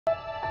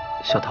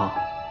小桃，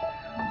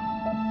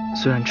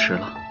虽然迟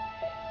了，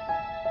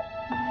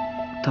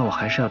但我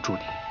还是要祝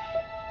你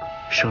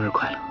生日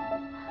快乐。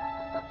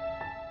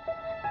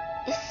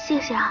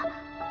谢谢啊。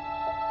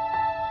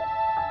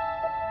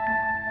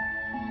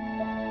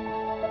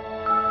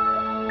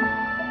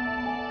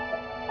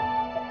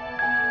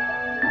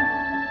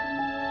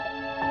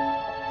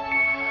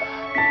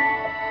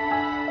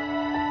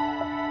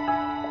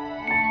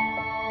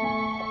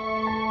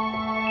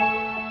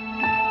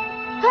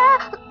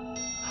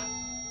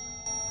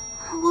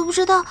我不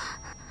知道，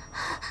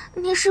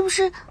你是不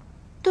是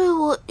对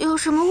我有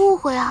什么误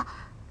会啊？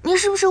你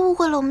是不是误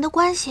会了我们的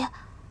关系？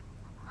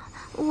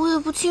我也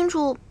不清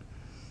楚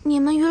你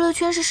们娱乐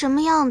圈是什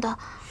么样的，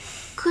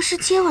可是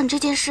接吻这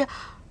件事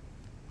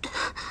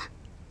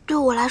对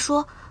我来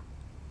说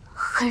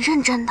很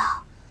认真的。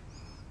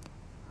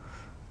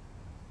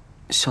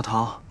小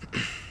桃，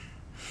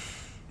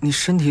你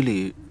身体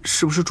里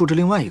是不是住着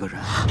另外一个人？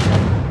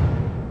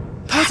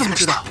他怎么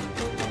知道？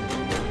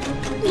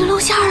你露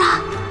馅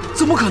了？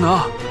怎么可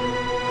能？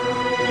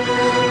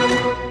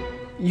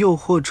又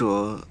或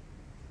者，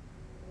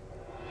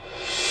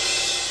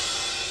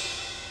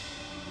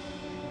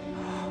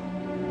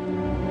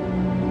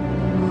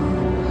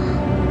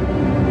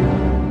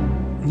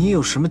你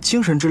有什么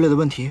精神之类的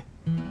问题？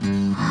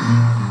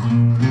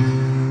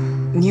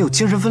你有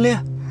精神分裂？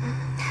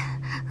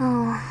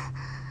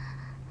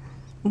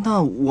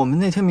那我们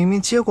那天明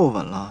明接过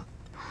吻了，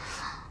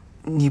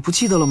你不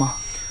记得了吗？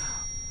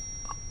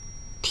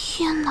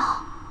天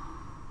哪！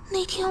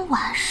那天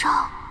晚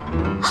上，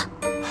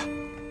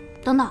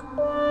等等，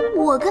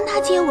我跟他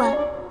接吻，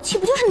岂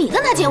不就是你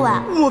跟他接吻？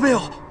我没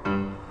有。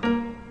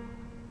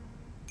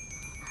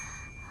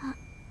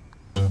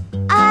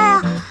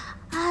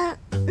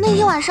那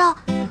天晚上，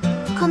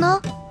可能，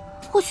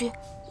或许，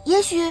也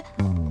许，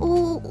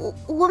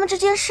我们之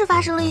间是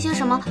发生了一些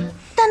什么，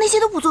但那些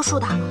都不作数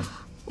的。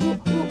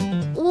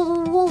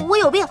我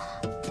有病，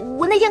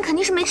我那天肯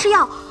定是没吃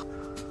药，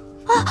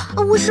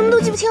我什么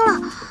都记不清了。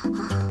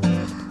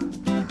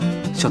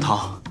小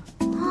桃，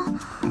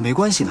没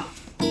关系的，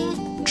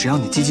只要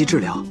你积极治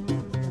疗，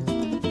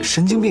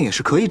神经病也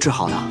是可以治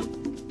好的。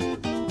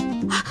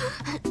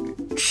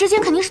时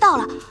间肯定是到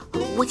了，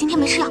我今天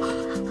没吃药，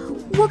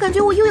我感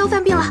觉我又要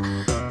犯病了。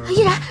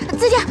依然，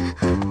再见。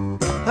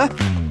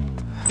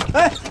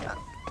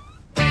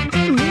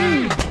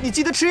你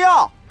记得吃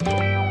药。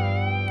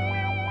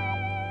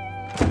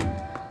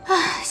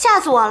吓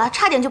死我了，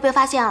差点就被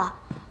发现了。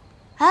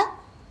哎，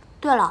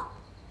对了。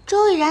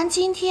周已然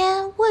今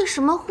天为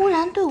什么忽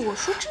然对我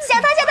说这？小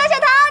桃，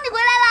你回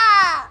来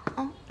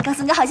啦！告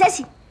诉你个好消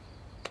息，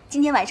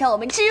今天晚上我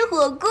们吃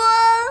火锅，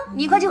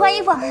你快去换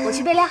衣服，我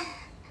去备料。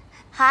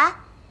好啊，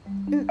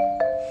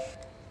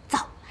走，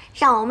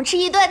让我们吃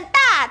一顿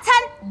大餐。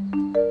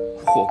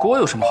火锅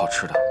有什么好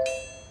吃的？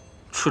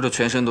吃的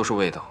全身都是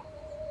味道。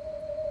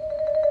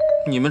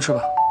你们吃吧。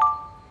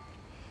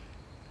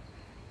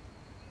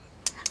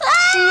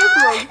吃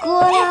火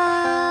锅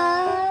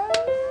啦！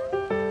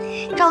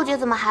赵姐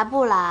怎么还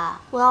不来？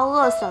我要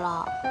饿死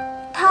了。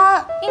她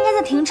应该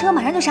在停车，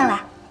马上就上来。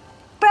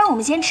不然我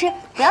们先吃，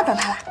不要等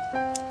她了。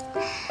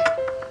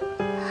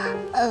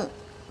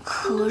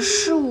可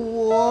是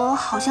我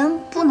好像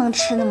不能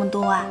吃那么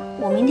多啊，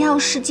我明天要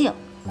试镜，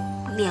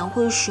脸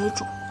会水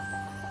肿。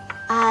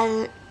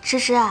诗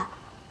诗，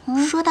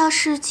说到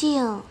试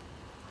镜，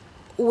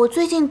我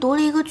最近读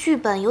了一个剧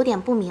本，有点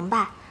不明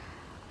白。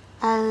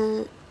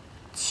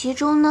其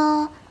中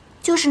呢，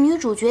就是女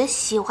主角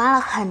喜欢了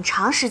很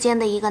长时间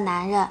的一个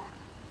男人，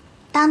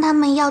当他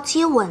们要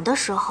接吻的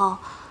时候，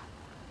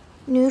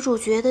女主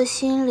角的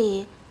心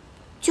里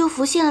就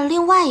浮现了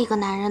另外一个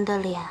男人的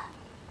脸。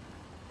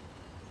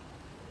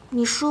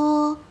你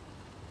说，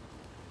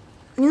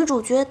女主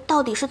角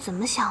到底是怎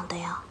么想的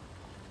呀？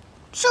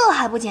这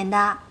还不简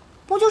单，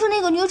不就是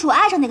那个女主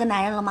爱上那个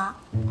男人了吗？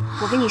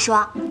我跟你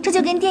说，这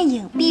就跟电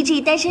影《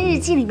BG 单身日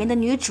记》里面的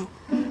女主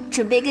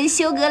准备跟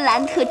休格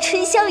兰特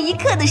春宵一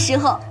刻的时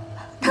候，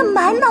她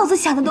满脑子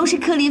想的都是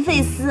克林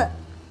费斯。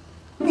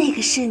那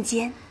个瞬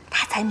间，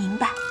她才明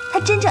白她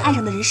真正爱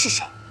上的人是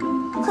谁。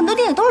很多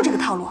电影都是这个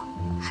套路。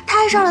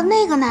她爱上了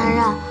那个男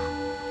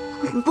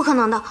人，不可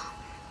能的。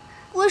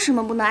为什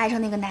么不能爱上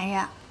那个男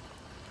人？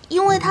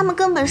因为他们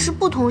根本是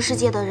不同世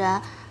界的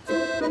人，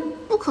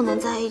不可能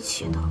在一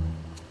起的。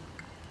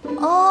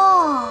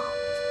哦，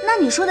那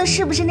你说的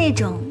是不是那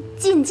种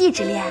禁忌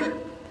之恋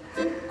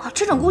啊？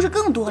这种故事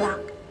更多了，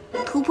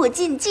突破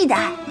禁忌的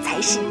爱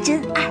才是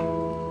真爱。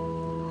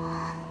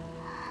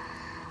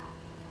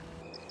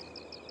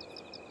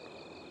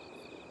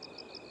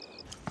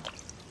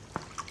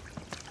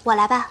我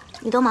来吧，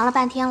你都忙了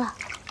半天了。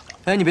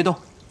哎，你别动，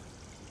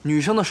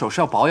女生的手是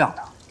要保养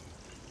的，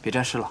别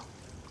沾湿了。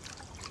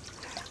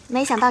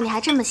没想到你还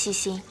这么细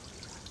心。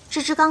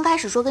芝芝刚开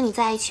始说跟你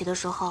在一起的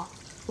时候，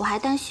我还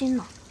担心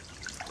呢，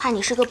怕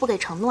你是个不给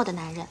承诺的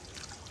男人。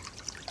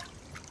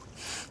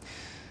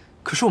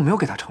可是我没有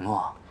给她承诺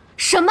啊。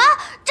什么？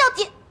赵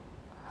姐，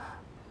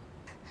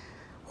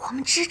我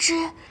们芝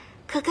芝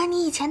可跟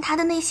你以前谈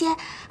的那些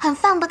很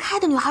放得开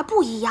的女孩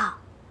不一样。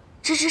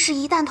芝芝是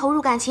一旦投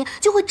入感情，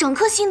就会整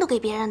颗心都给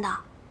别人的。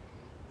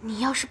你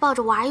要是抱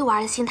着玩一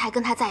玩的心态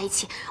跟他在一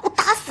起，我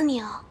打死你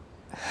啊！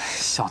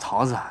小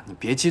桃子，你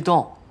别激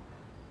动，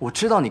我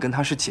知道你跟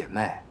她是姐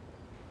妹，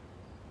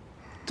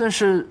但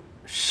是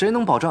谁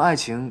能保证爱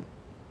情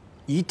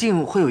一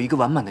定会有一个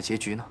完满的结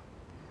局呢？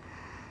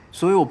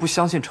所以我不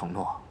相信承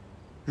诺。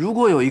如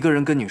果有一个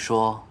人跟你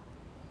说，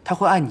他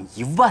会爱你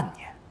10000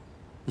年，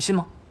你信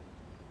吗？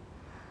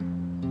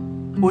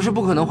我是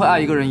不可能会爱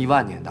一个人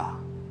10000年的，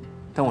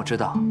但我知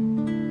道，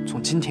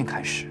从今天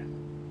开始，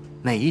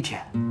每一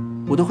天，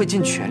我都会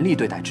尽全力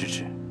对待芝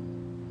芝。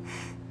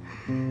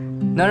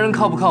男人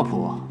靠不靠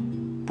谱，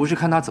不是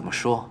看他怎么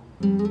说，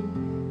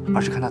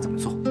而是看他怎么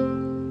做。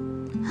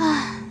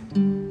唉，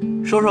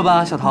说说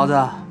吧，小桃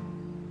子，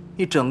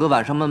一整个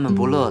晚上闷闷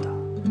不乐的，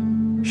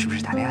是不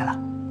是谈恋爱了？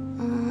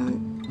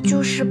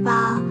就是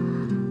吧，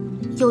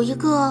有一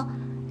个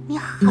你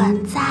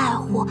很在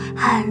乎、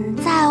很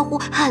在乎、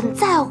很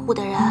在乎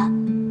的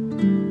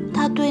人，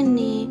他对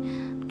你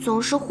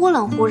总是忽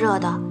冷忽热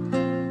的，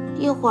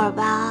一会儿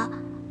吧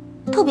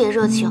特别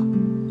热情，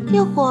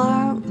一会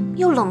儿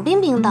又冷冰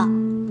冰的。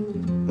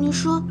你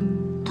说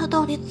他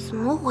到底怎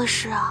么回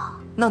事啊？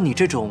那你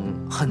这种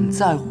很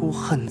在乎、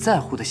很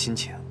在乎的心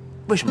情，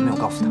为什么没有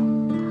告诉他？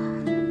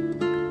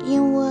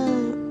因为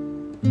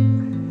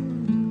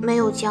没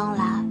有将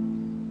来。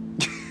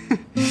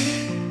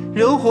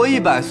人活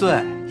100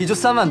岁，也就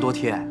3万多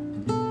天，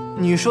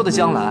你说的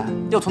将来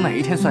要从哪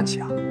一天算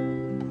起啊？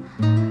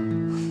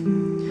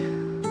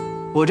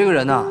我这个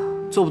人呢，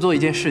做不做一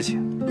件事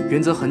情，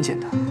原则很简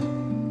单。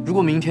如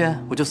果明天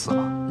我就死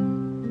了，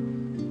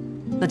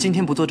那今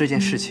天不做这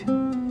件事情，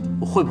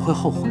我会不会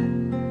后悔？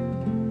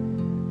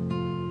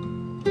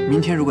明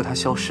天如果他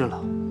消失了，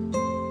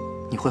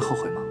你会后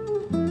悔吗？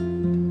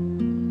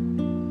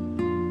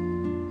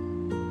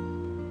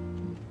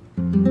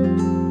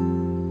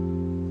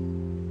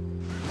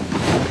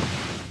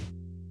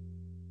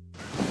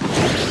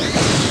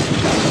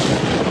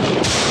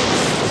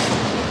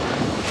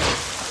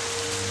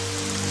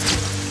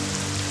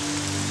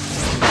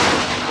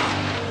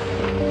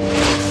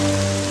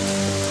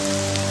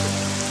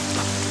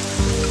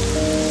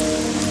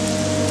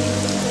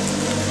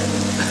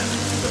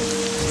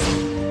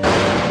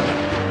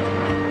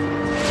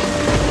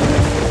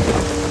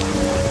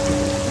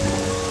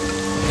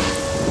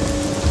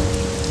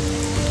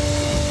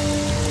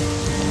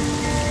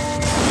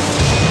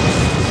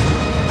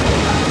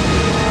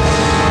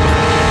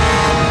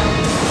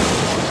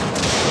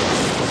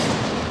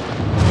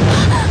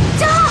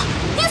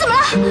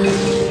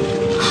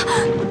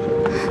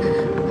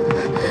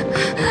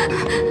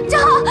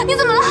你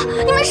怎么了？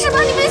你没事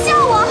吧？你别吓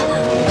我！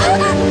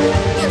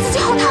你自己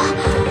好疼。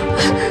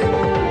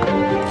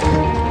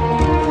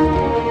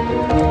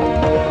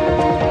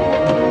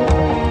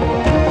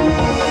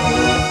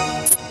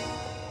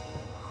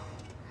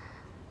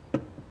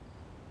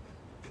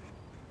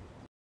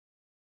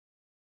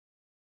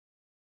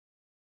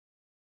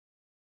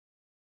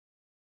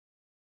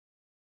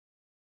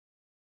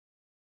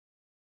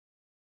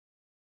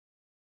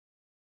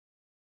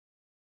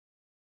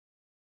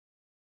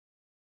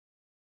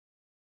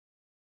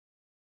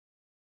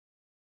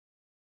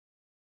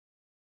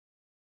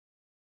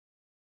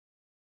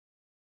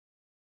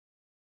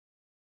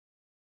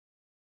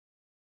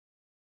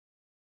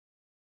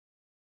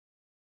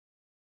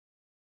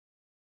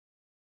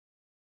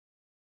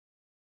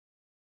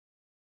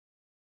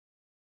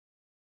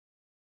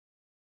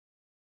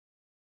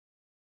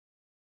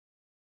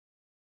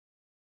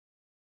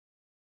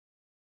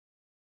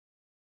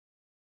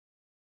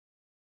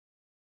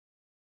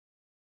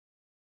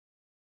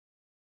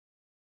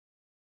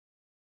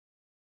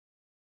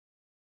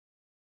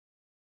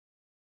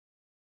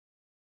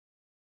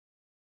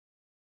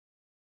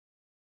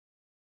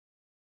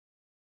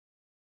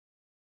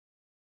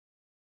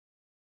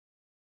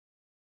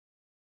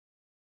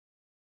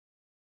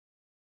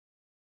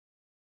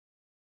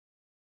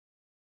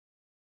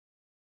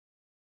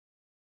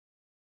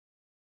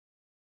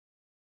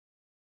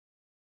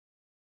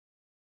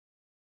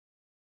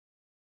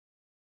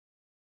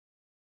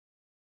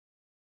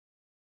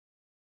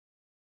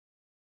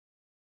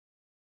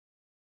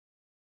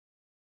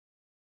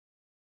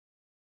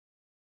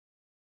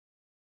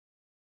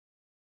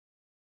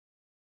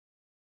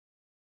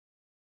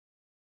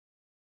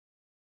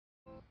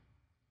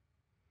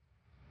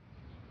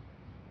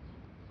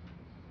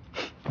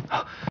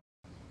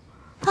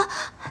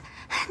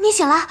你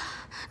醒了？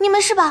你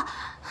没事吧？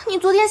你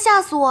昨天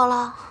吓死我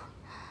了。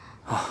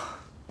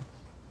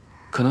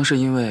可能是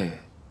因为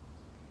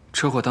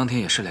车祸当天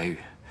也是雷雨，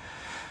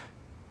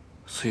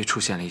所以出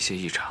现了一些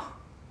异常。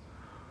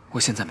我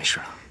现在没事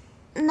了。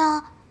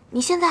那你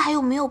现在还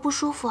有没有不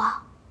舒服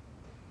啊？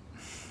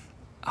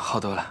好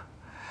多了。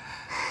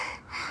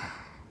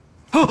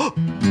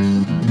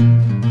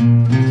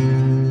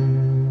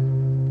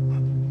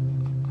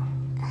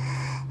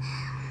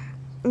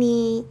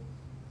你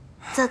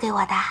做给我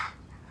的。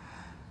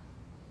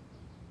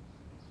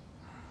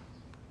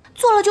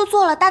做了就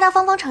做了，大大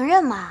方方承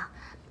认嘛，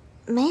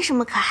没什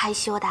么可害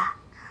羞的。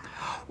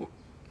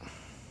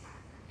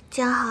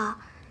江浩，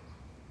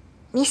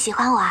你喜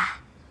欢我啊？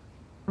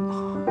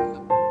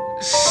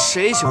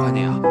谁喜欢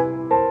你啊？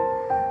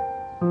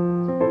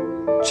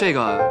这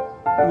个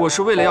我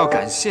是为了要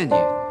感谢你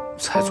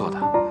才做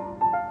的。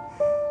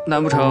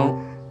难不成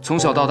从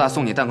小到大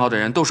送你蛋糕的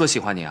人都说喜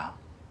欢你啊？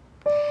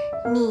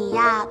你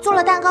呀，做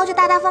了蛋糕就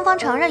大大方方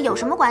承认，有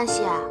什么关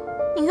系啊？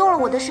你用了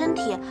我的身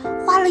体，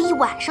花了1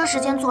晚上时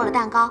间做了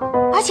蛋糕，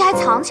而且还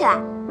藏起来，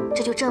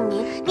这就证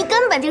明你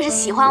根本就是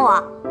喜欢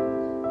我。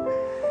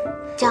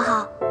江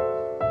浩，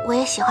我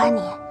也喜欢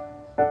你。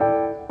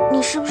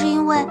你是不是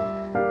因为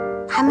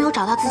还没有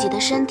找到自己的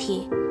身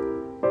体，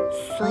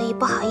所以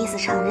不好意思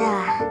承认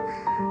啊？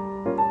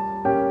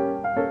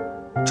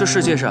这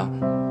世界上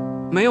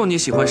没有你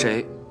喜欢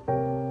谁，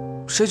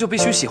谁就必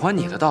须喜欢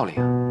你的道理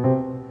啊。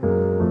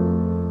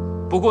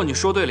不过你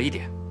说对了一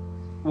点，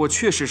我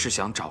确实是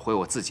想找回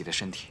我自己的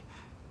身体，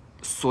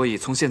所以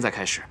从现在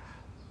开始，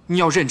你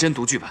要认真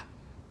读剧本。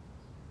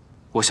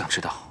我想知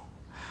道，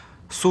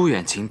苏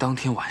远晴当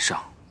天晚上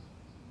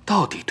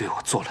到底对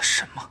我做了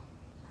什么。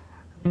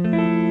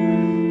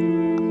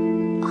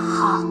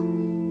好。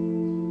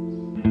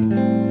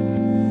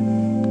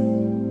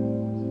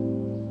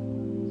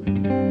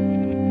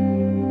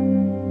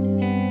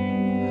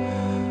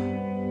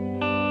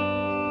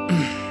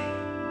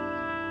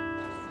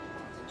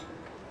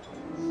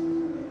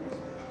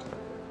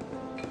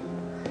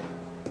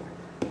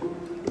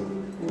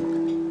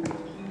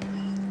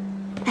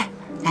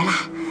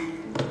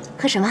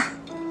喝什么？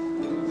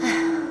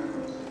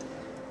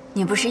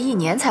你不是1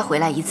年才回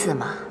来一次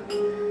吗？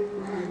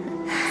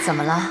怎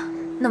么了？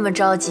那么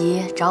着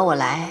急找我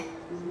来？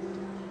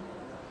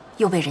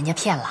又被人家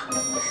骗了？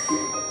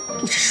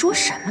你这说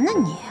什么呢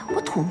你？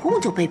我总共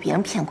就被别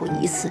人骗过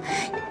1次，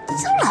你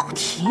怎么老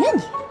提呀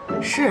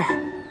你？是，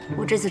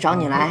我这次找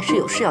你来是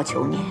有事要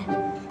求你。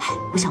哎，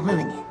我想问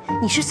问你，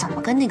你是怎么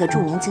跟那个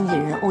著名经纪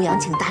人欧阳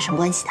靖搭上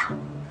关系的？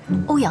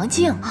欧阳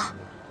靖啊，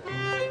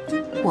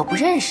我不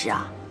认识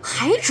啊。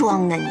还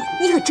装呢你？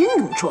你可真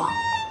能装！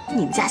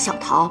你们家小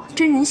桃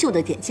真人秀的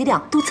点击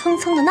量都蹭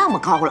蹭的那么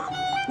高了，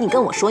你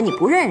跟我说你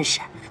不认识，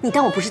你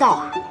当我不知道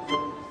啊？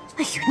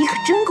哎呦，你可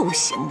真够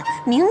行的！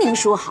明明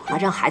说好了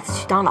让孩子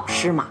去当老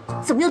师嘛，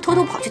怎么又偷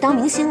偷跑去当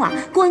明星了？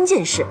关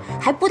键是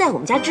还不带我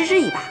们家芝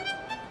芝一把，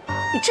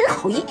你真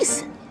好意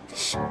思！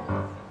是。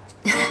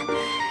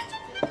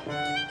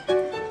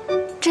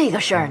这个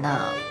事儿呢，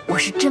我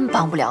是真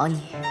帮不了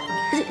你。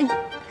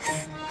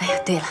哎呀，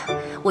对了，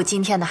我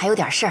今天呢还有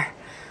点事儿。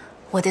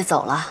我得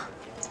走了。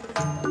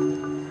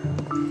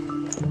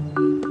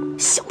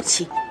小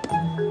气，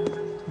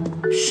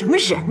什么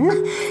人呢？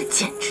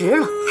简直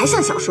了，还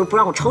像小时候不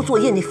让我抄作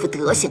业那副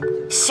德行，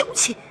小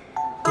气。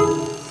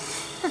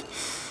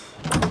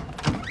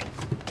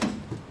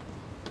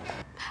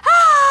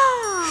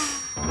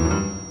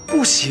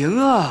不行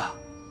啊，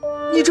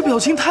你这表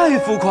情太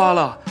浮夸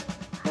了。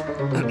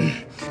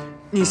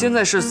你现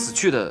在是死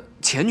去的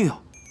前女友，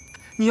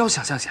你要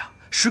想象下，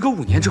时隔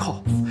5年之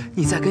后。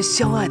你在跟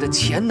相爱的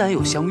前男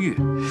友相遇，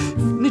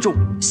那种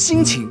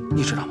心情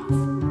你知道吗？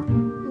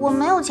我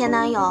没有前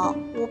男友，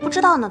我不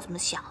知道呢，怎么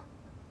想？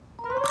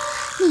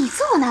你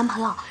做我男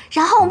朋友，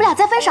然后我们俩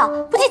再分手，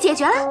不就解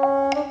决了？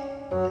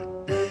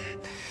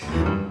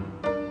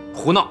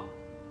胡闹！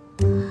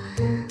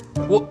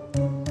我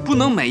不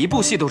能每一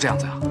部戏都这样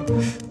子啊！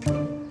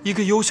一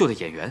个优秀的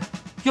演员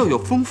要有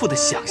丰富的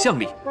想象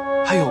力，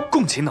还有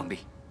共情能力，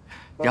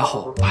然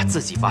后把自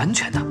己完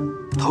全的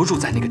投入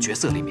在那个角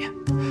色里面。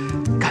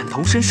感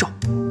同身受。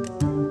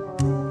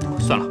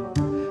算了，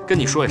跟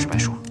你说也是白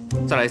说，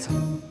再来一次。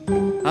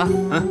啊，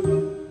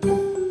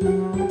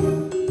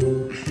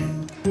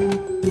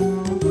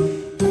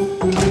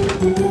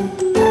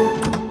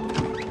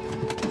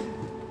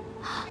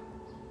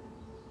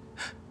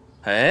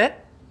哎，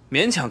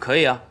勉强可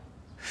以啊。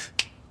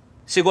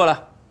戏过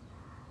来。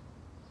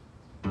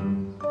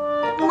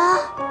妈，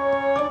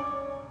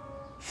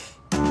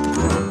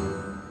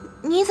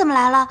你怎么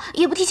来了？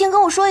也不提前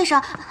跟我说一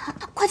声，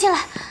快进来。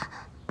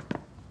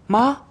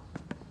妈，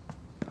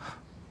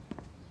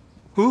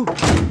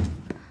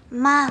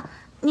妈，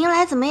您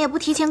来怎么也不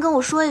提前跟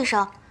我说一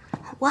声，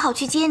我好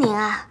去接您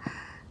啊。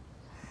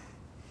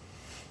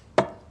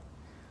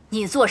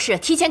你做事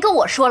提前跟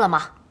我说了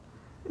吗？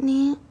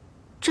您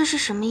这是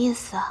什么意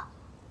思啊？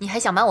你还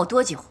想瞒我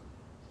多久？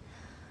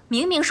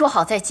明明说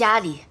好在家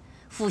里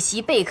复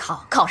习备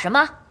考，考什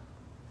么？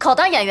考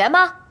当演员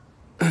吗？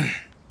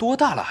多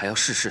大了还要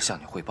事事向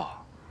你汇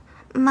报？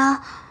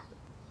妈，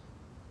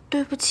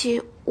对不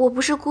起，我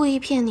不是故意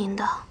骗您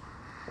的。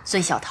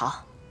孙小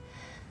桃，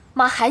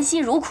妈含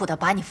辛茹苦地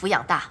把你抚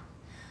养大，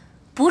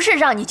不是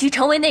让你去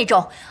成为那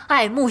种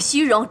爱慕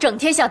虚荣、整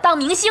天想当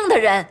明星的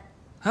人。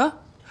啊，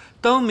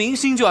当明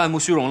星就爱慕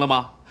虚荣了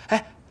吗？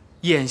哎，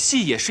演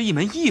戏也是一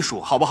门艺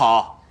术，好不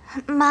好？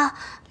妈，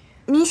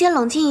您先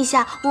冷静一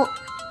下，我……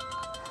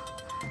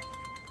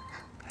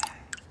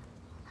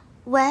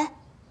喂。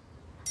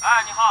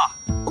哎，你好。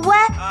喂，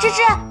芝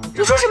芝，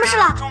你出什么事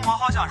了？中国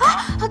好想成。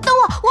等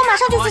我马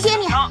上就去接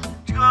你。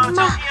这个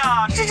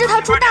妈，芝芝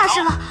她出大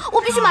事了，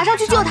我必须马上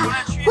去救她。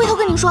回头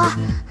跟您说啊。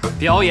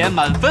表演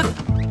满分。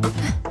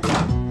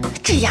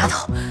这丫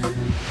头，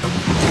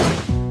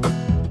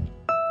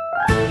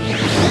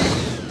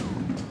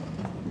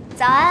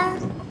早安，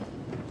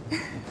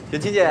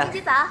远晴姐。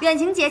早。远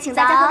晴姐，请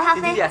大家喝咖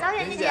啡。早，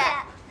远晴姐。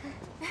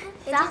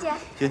远晴姐。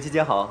远晴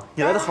姐好，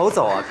你来的好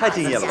早啊，太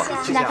敬业了吧！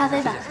去拿咖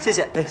啡吧。谢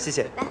谢，哎，谢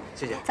谢，来，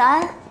谢谢。早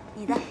安，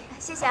你的，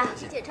谢谢啊。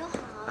琪姐真好。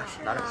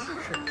拿着，是，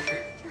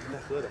再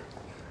喝的。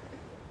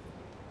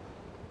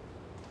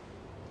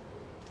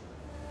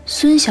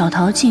孙小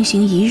桃进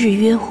行一日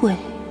约会，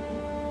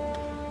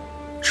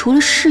除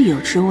了室友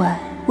之外，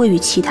未与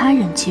其他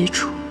人接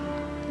触。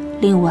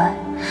另外，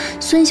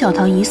孙小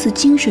桃疑似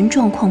精神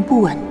状况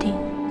不稳定，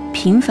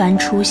频繁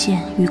出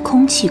现与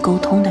空气沟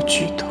通的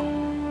举动。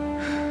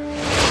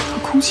和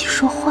空气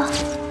说话，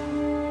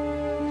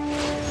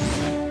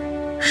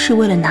是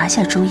为了拿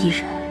下周逸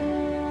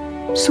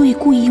人，所以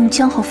故意用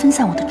江浩分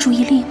散我的注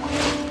意力吗？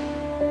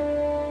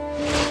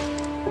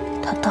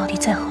他到底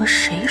在和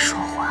谁说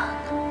话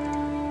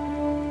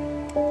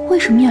呢？为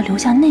什么要留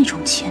下那种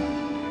牵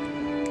念？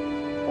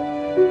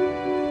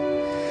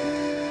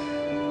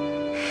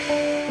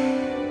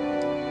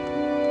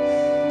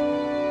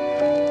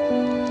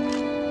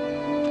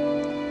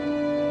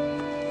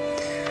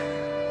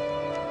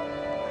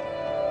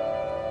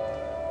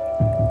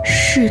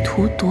试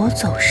图夺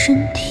走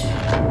身体，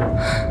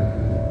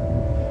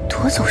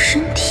夺走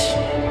身体，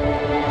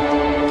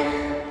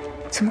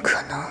怎么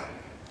可能？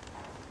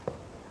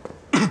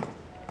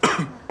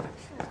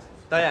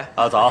导演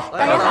啊，早，导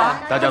演好，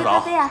大家早。咖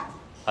啡啊。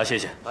啊，谢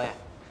谢。导演，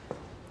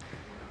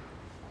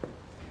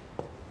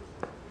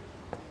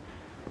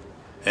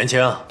袁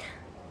晴，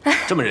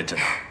这么认真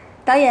啊？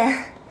导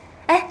演，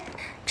哎，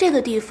这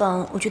个地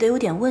方我觉得有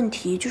点问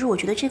题，就是我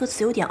觉得这个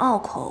词有点拗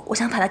口，我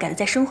想把它改得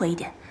再生活一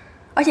点。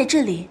而且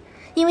这里，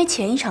因为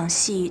前一场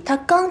戏他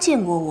刚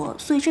见过我，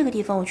所以这个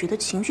地方我觉得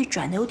情绪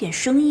转得有点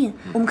生硬，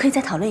我们可以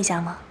再讨论一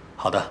下吗？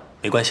好的，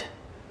没关系。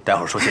待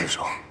会儿说戏的时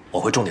候，我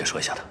会重点说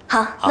一下的。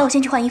好，那我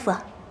先去换衣服。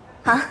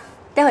好，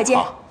待会儿见。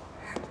好。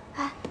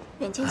哎，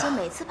远晴姐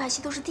每次拍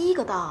戏都是第一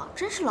个到，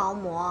真是劳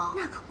模。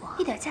那可不，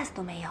一点架子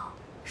都没有。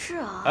是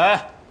啊。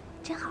哎，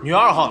真好。女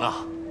2号呢？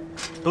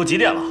都几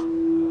点了？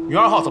女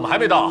2号怎么还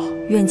没到？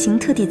远晴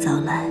特地早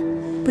来，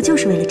不就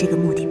是为了这个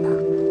目的吗？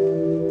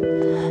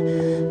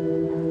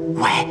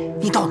喂，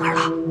你到哪儿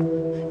了？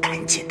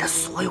赶紧的，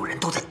所有人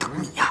都在等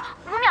你呀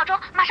5秒钟，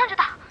马上就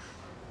到。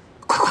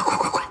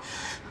快！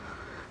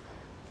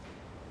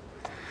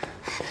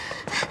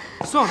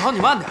孙小桃，你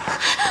慢点。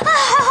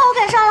还好我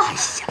赶上了。哎呀，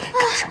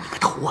赶上你个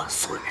头啊！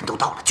所有人都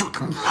到了，就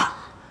等你了。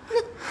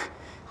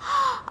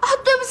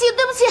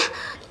对不起，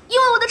因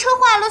为我的车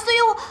坏了，所以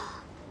我……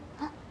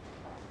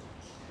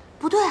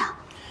不对啊，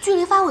距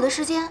离发我的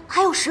时间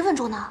还有10分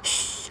钟呢。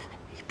嘘，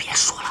别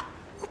说了，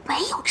我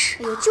没有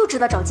迟到。哎呦，就知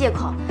道找借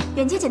口。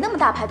远姐姐那么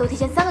大牌，都提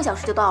前3个小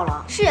时就到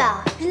了。是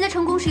啊，人家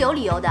成功是有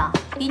理由的，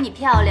比你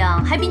漂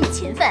亮，还比你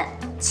勤奋，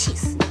气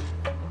死你！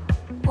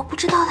我不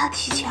知道他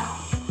提前了。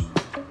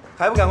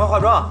还不赶快化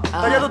妆？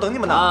大家都等你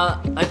们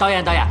呢。导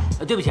演，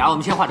对不起啊，我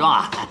们先化妆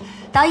啊。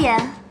导演，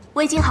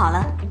我已经好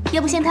了，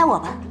要不先拍我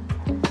吧？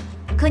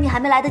可你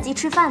还没来得及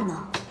吃饭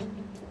呢。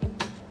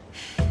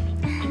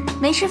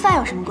没吃饭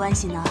有什么关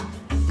系呢？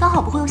刚好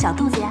不会有小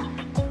肚子呀。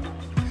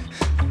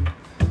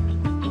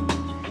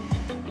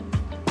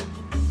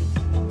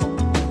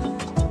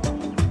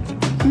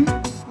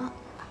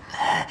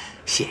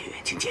谢谢远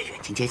晴姐，远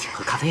晴姐请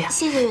喝咖啡啊。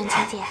谢谢远晴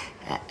姐。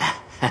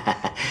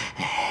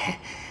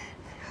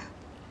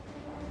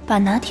把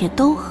拿铁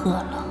都喝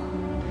了，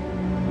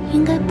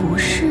应该不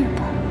是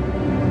吧？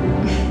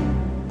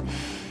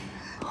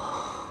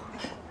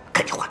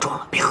赶紧化妆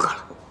了，别喝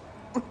了。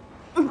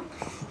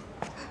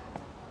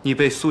你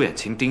被苏远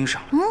晴盯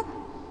上了。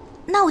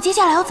那我接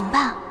下来要怎么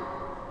办？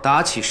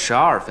打起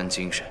12分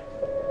精神，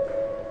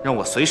让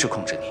我随时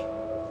控制你。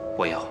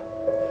我要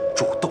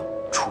主动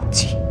出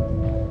击。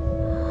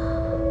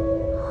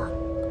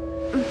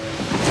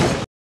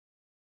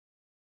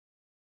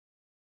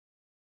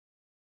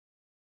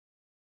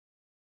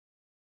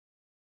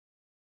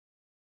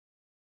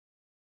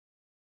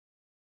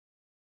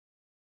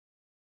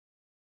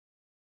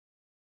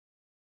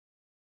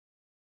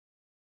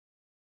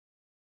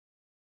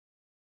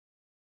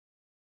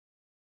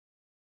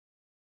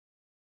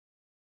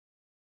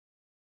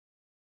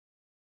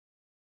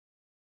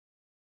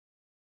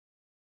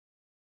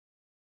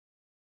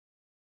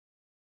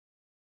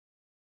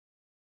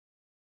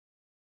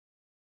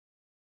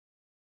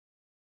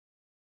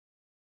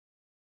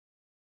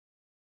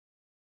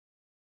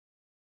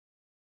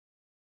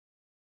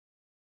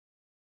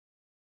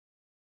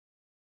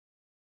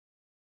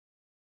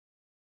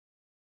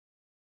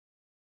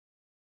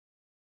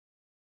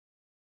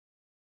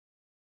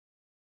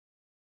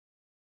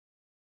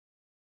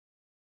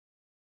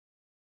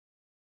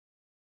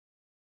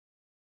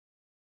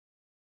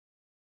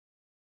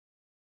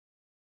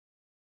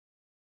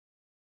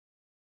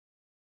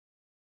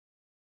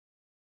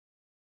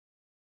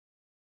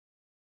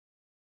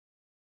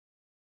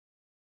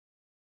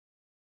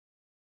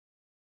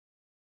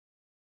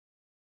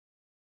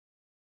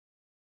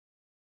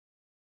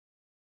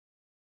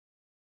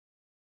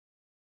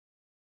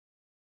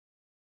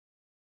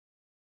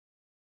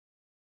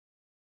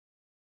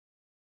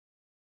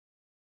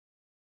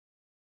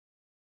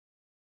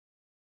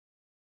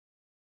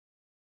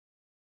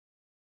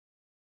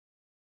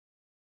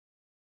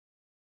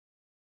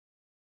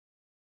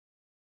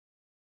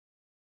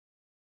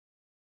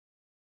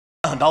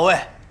到位，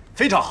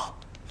非常好。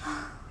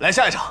来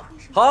下一场。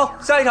好，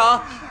下一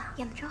场。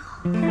演得真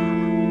好。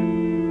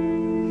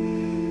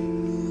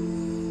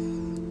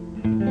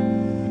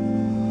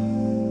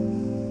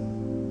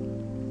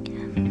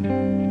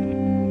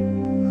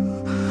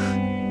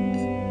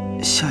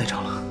下一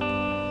场了。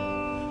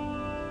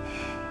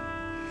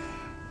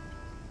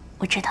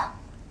我知道。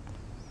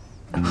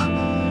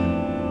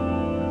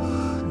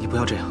你不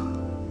要这样。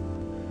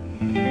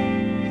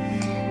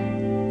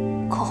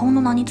口红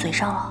弄到你嘴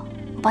上了，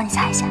我帮你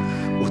擦一下。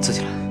我自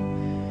己来。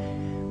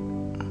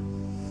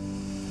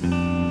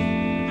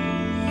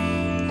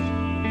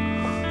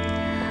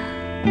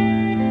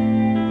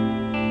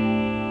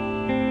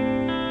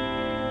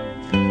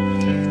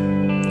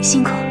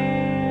辛苦。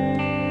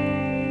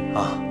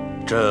啊，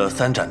这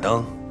3盏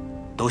灯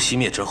都熄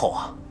灭之后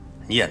啊，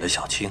你演的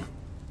小青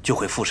就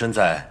会附身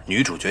在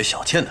女主角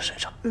小倩的身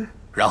上，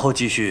然后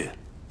继续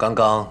刚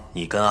刚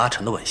你跟阿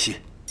晨的吻戏。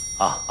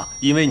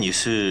因为你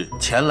是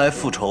前来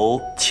复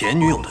仇前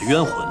女友的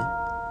冤魂，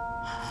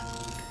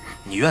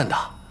你怨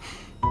他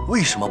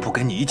为什么不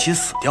跟你一起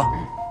死掉？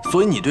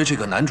所以你对这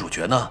个男主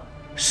角呢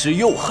是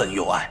又恨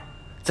又爱。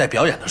在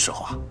表演的时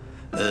候啊，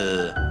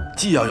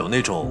既要有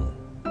那种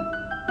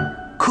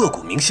刻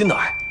骨铭心的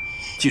爱，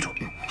记住，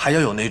还要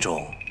有那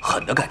种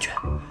狠的感觉，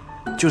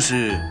就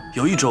是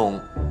有一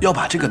种要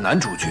把这个男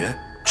主角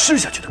吃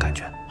下去的感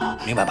觉，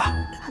明白吧？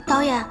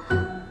导演，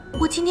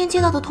我今天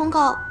接到的通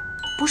告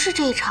不是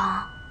这一场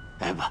啊。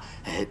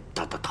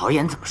导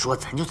演怎么说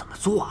咱就怎么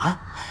做啊。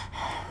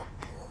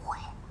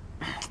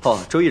哦，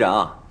周依然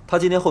啊，他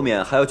今天后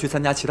面还要去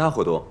参加其他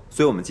活动，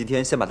所以我们今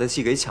天先把他的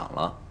戏给抢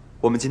了。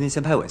我们今天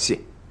先拍吻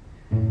戏。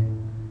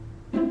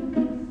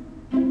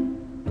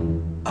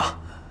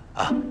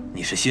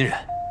你是新人，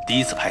第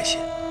一次拍戏，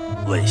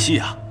吻戏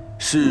啊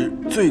是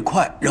最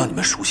快让你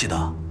们熟悉的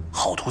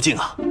好途径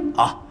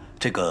啊！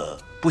这个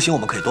不行，我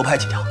们可以多拍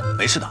几条，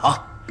没事的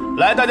啊。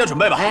来，大家准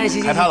备吧，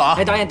行，开拍了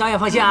啊！导演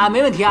放心啊，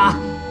没问题啊。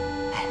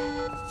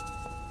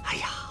哎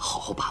呀，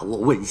好好把握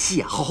吻戏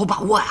啊，好好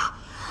把握呀。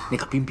那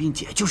个冰冰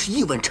姐就是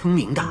一吻成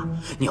名的，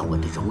你要吻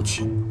得柔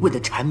情，吻得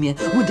缠绵，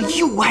吻得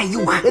又爱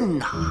又恨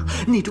呐，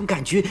那种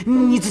感觉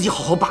你自己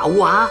好好把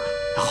握啊，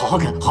好好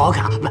看，好好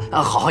看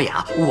啊，好好演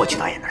啊，我去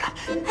导演那儿来。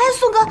哎，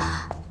宋哥，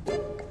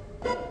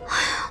哎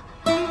呀，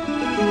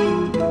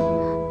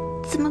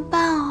怎么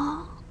办啊？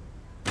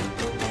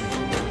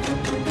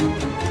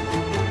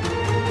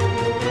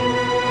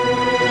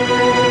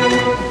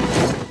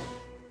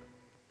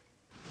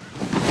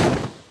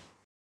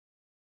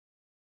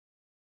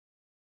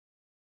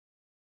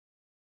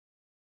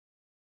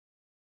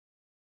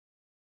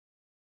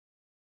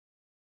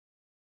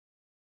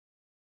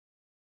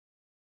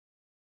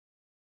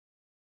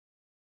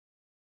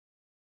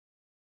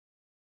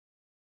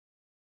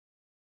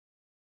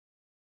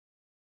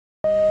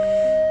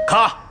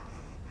咔！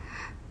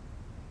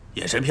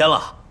眼神偏了，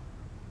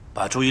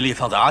把注意力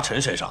放在阿晨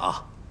身上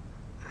啊。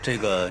这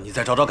个你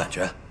再找找感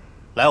觉。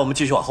来，我们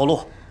继续往后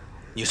录。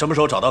你什么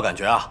时候找到感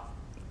觉啊？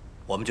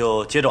我们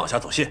就接着往下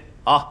走戏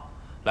啊。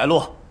来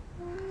录。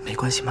没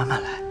关系，慢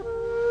慢来，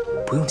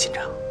不用紧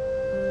张。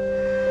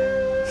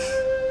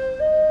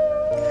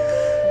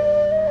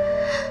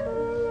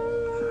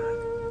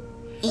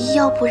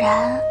要不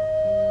然，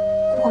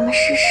我们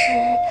试试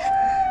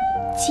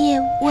借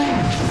问。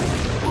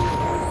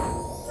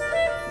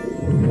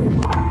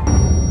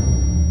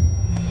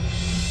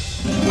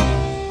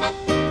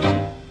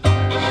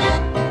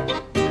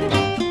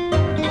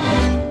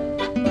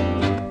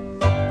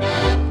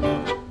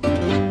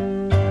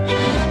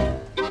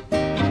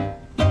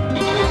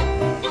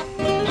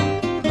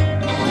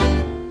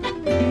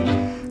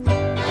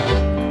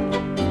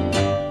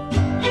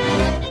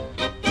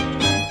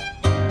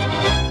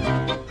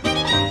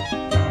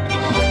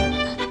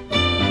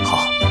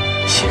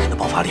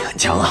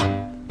强啊！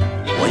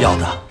我要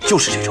的就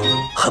是这种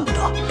恨不得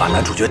把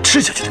男主角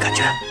吃下去的感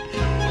觉，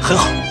很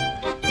好。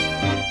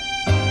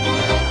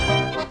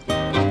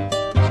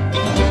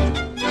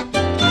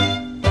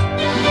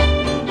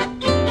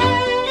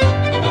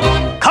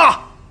咔，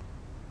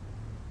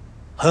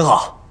很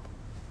好。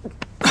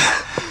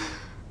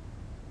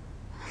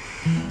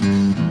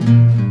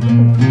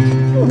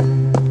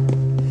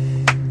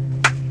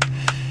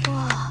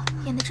哇，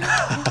演得真好。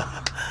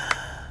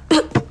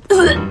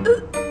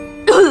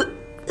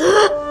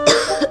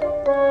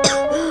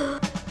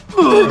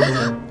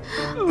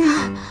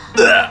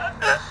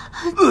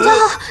嘉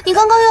豪，你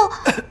刚刚又……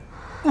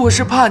我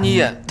是怕你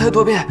演太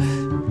多遍，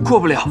过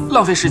不了，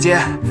浪费时间。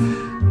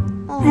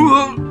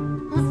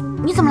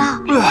你怎么了？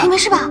你没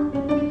事吧？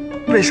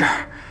没事，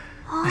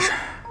没事，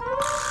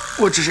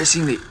我只是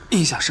心里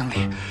影响生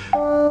理。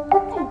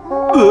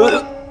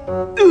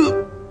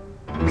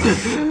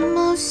什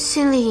么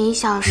心理影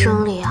响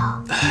生理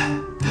啊？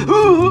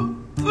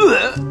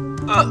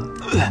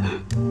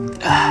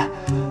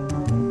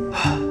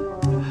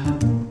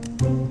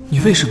你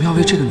为什么要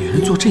为这个女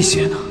人做这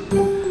些呢？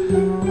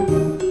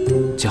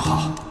江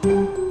浩，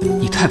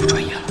你太不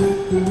专业了。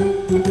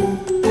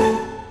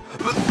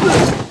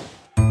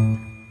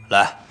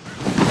来，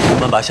我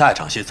们把下一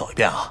场戏走一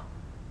遍啊。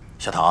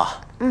小桃啊，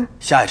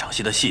下一场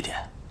戏的戏点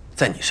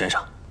在你身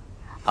上，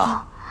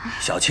啊，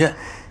小倩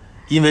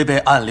因为被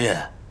暗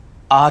恋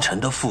阿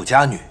晨的富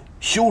家女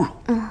羞辱，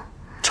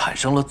产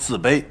生了自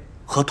卑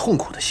和痛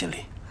苦的心理，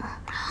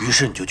于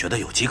是你就觉得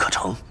有机可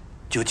乘，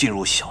就进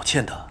入小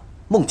倩的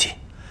梦境，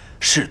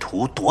试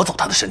图夺走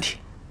她的身体。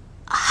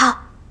好，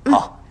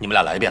好，你们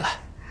俩来一遍来。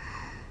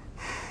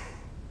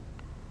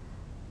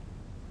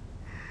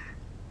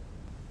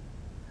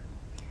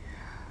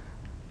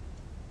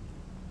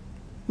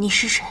你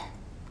是谁？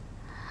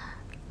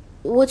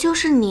我就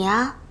是你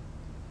啊。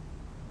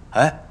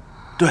哎，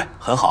对，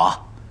很好啊。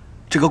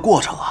这个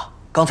过程啊，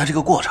刚才这个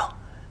过程，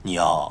你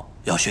要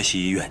学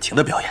习远晴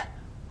的表演，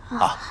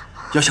啊，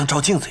要像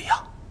照镜子一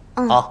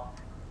样，啊，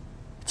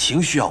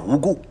情绪要无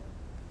辜，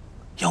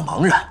要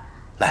茫然。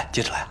来，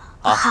接着来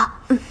啊。好，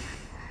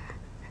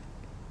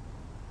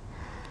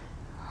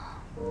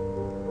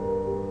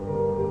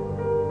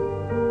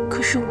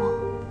可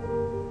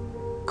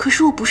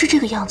是我不是这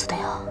个样子的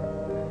呀。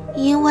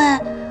因为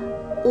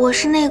我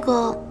是那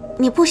个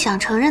你不想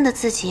承认的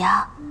自己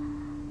啊，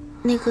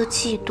那个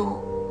嫉妒、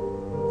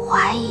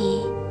怀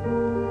疑、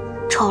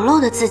丑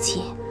陋的自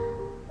己，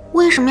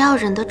为什么要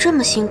忍得这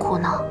么辛苦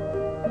呢？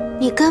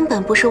你根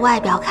本不是外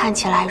表看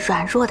起来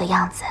软弱的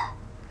样子，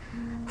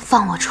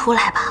放我出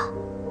来吧，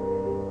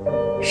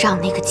让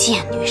那个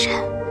贱女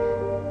人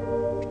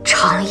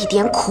尝一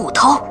点苦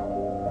头。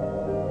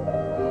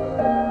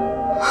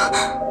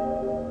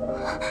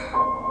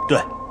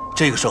对，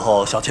这个时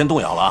候小倩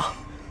动摇了啊，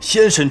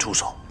先伸出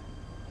手。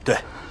对，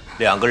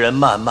两个人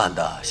慢慢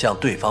的向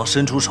对方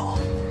伸出手。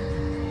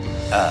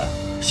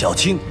小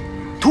青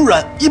突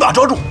然一把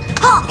抓住。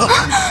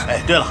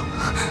哎，对了，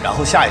然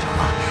后下一场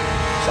啊，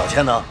小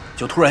倩呢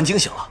就突然惊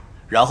醒了，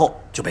然后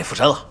就被附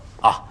身了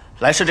啊。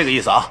来，是这个意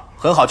思啊，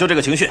很好，就这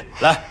个情绪。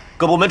来，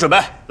各部门准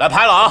备，来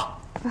拍了啊，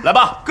来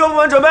吧，各部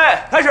门准备，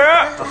开始。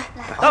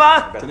大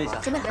板，准备一下，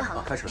准备好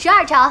了，开始。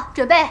12场，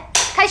准备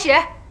开始。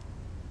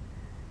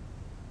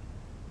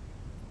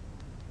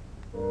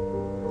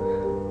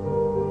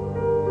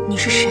你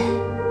是谁？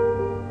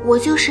我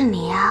就是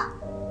你啊。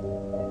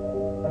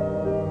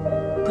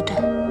不对，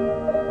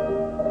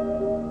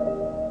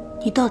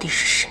你到底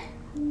是谁？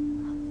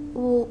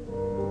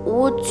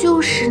我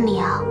就是你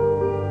啊。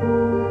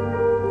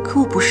可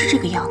我不是这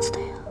个样子的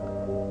呀。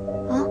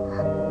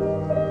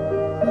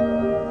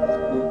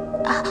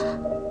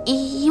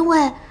因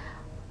为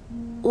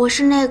我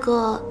是那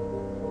个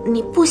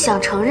你不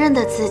想承认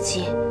的自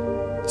己，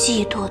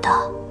嫉妒的，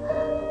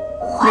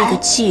那个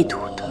嫉妒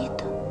的、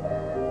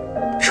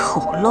丑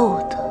陋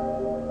的、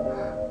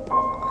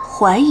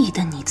怀疑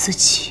的你自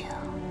己啊！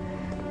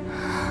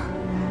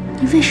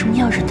你为什么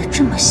要忍得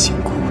这么辛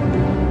苦呢？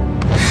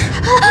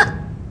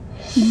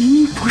你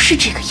明明不是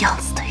这个样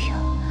子的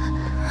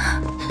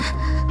呀！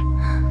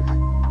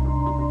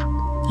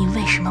你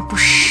为什么不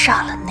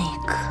杀了那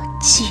个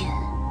贱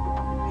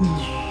女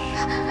人？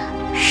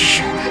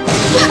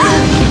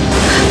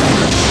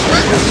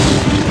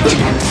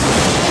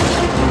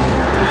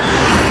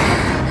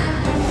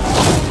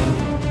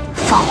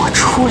放我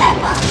出来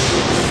吧！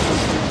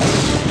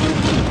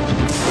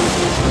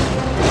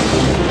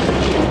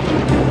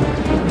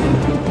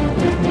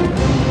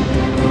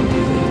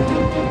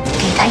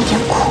给他一点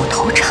苦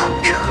头尝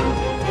尝。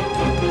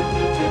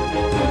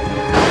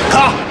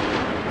卡！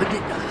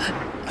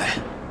哎，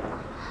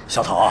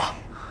小桃啊，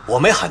我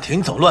没喊停，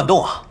你怎么乱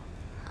动啊？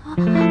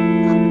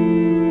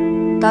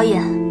导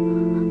演，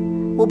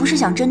我不是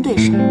想针对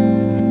谁，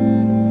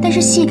但是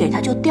戏给他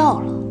就掉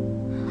了。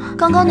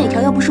刚刚那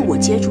条要不是我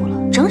接住了，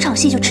整场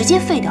戏就直接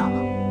废掉了。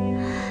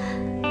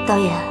导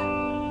演，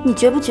你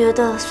觉不觉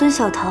得孙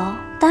小桃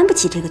担不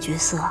起这个角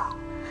色啊？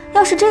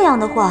要是这样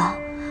的话，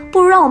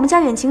不如让我们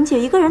家远晴姐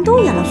一个人都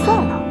演了算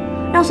了，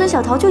让孙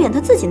小桃就演她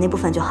自己那部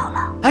分就好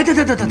了。哎，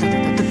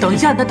等一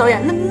下，那导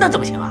演，那怎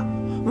么行啊？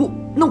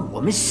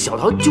我们小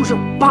桃就剩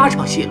8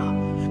场戏了，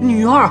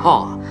女2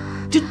号啊，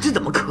这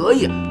怎么可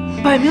以？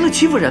摆明了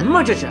欺负人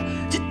嘛，这是。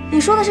你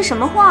说的是什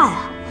么话呀？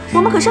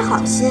我们可是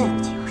好心，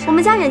我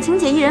们家远晴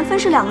姐一人分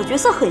饰2个角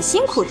色，很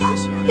辛苦的，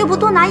又不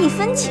多拿1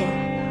分钱。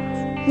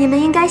你们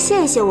应该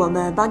谢谢我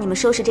们帮你们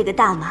收拾这个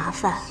大麻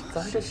烦。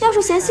要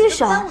是嫌戏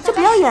少，就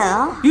不要演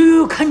啊！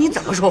哟，看你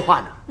怎么说话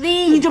呢？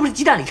你这不是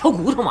鸡蛋里挑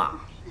骨头吗？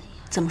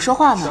怎么说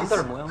话呢？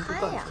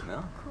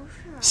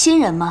新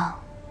人嘛，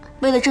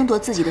为了争夺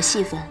自己的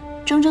戏份，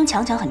争争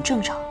抢抢很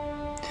正常。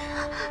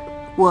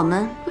我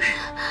们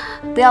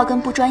不要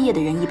跟不专业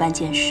的人一般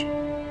见识，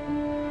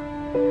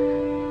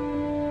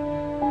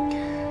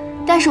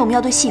但是我们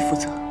要对戏负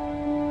责，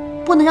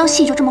不能让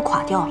戏就这么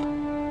垮掉了。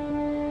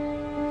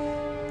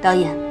导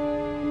演，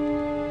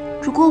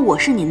如果我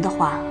是您的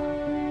话，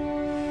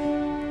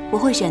我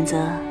会选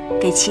择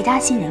给其他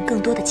新人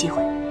更多的机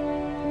会。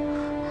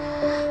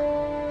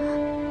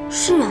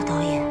是啊，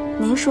导演，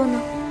您说呢？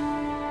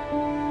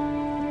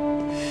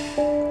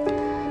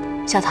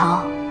小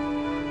桃，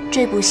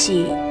这部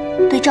戏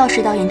对赵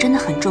氏导演真的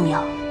很重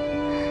要，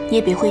你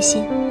也别灰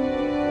心，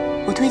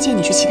我推荐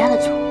你去其他的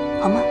组，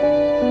好吗？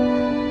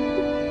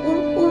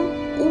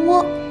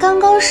我刚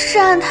刚是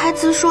按台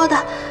词说的，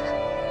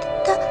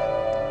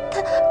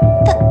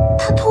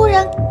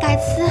改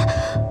词。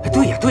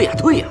对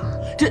呀，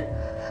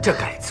这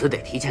改词得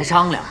提前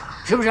商量啊，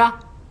是不是啊？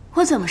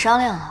我怎么商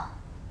量啊？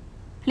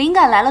灵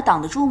感来了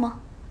挡得住吗？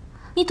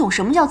你懂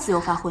什么叫自由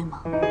发挥吗？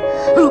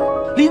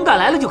灵感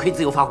来了就可以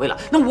自由发挥了，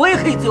那我也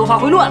可以自由发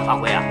挥、乱发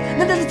挥啊。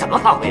那怎么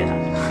发挥呢？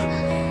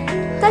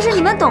但是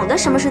你们懂得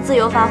什么是自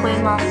由发挥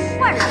吗？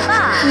换人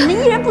吧，你们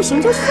一人不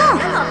行就算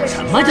了。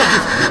什么叫不行？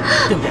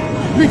对不对？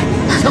那就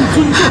互相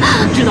尊重，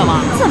知道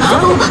吗？怎么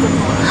就不尊重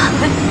了？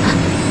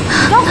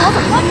你要我怎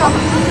么尊重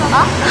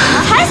啊？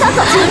你还想怎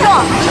么尊重？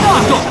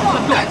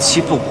敢欺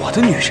负我的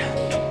女人，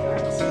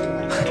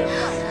哼，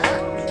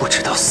不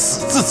知道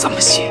死字怎么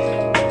写。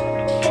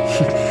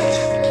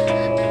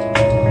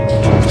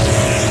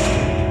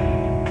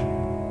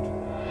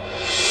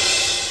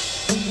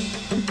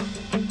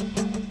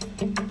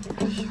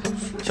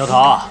小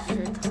桃，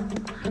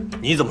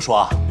你怎么说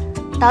啊？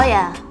导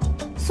演，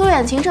苏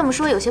远晴这么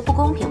说有些不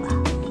公平吧？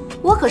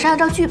我可是按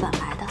照剧本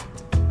来的。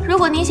如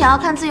果你想要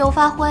看自由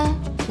发挥，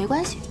没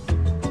关系，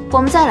我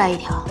们再来一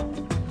条。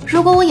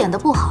如果我演得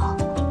不好，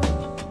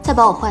再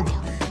把我换掉。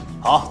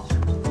好，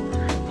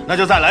那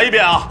就再来一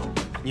遍啊！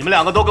你们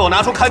两个都给我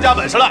拿出看家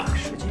本事来！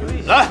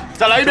来，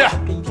再来一遍。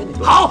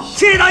好，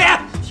谢谢导演。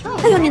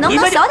哎呦，你能不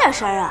能小点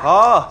声啊？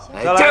好，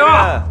再来一遍。加油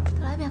啊！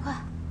来一遍，快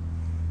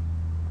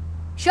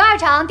！12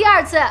场第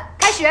2次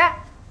开始。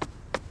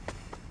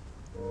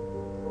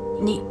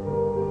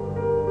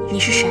你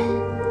是谁？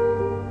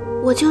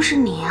我就是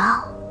你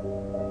啊！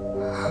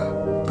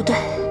不对，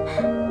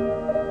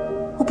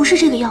我不是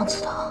这个样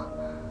子的。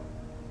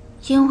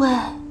因为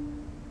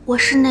我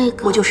是那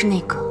个……我就是那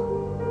个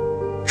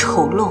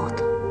丑陋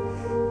的、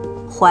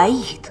怀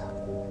疑的、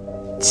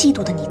嫉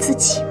妒的你自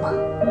己吗？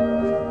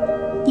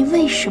你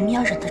为什么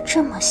要忍得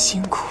这么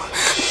辛苦？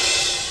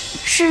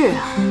是啊，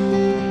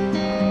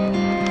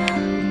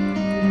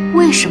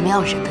为什么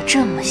要忍得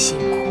这么辛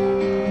苦？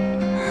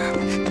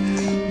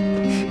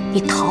你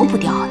逃不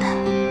掉的，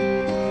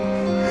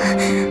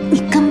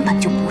你根本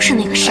就不是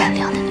那个善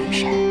良的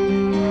女人。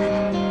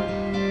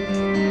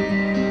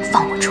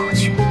放我出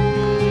去，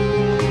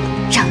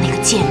让那个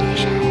贱女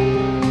人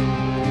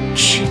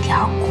吃点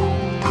苦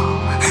头，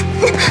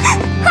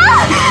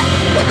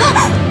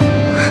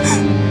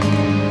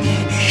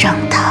让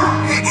她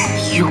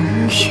永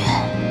远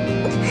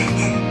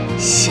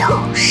消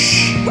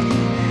失。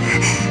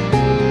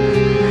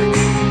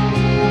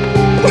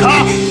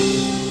卡，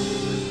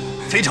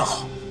非常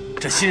好，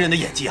这新人的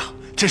演技啊，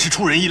真是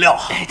出人意料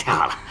啊！哎，太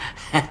好了，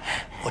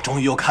我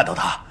终于又看到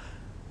他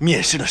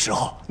面试的时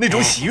候那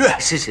种喜悦。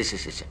是，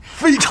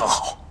非常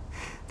好。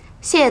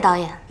谢谢导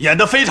演，演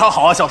得非常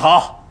好啊，小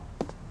桃。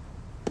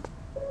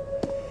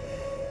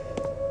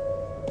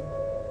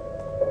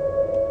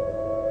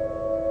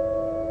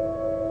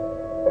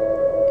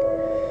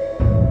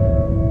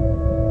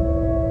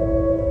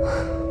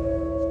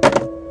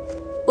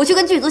我去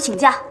跟剧组请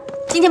假，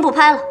今天不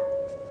拍了，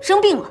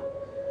生病了。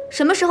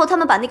什么时候他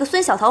们把那个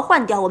孙小桃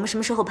换掉，我们什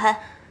么时候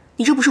拍。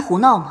你这不是胡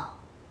闹吗？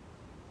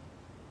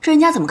这人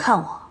家怎么看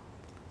我？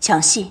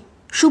抢戏，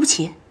输不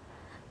起。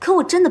可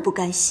我真的不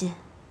甘心，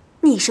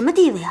你什么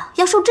地位啊，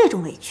要受这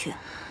种委屈？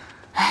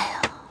哎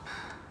呀，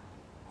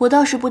我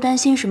倒是不担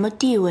心什么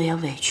地位啊、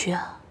委屈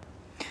啊。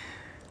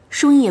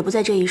输赢也不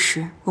在这一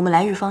时，我们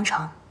来日方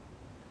长。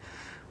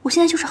我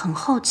现在就是很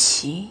好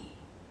奇，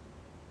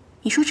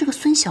你说这个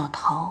孙小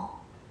桃，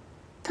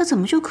她怎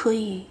么就可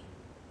以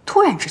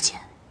突然之间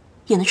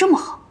演得这么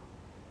好？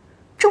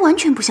这完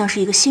全不像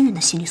是一个新人的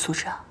心理素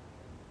质啊！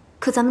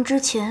可咱们之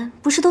前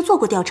不是都做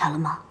过调查了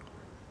吗？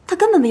她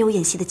根本没有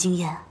演戏的经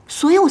验，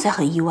所以我才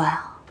很意外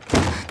啊！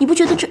你不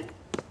觉得这……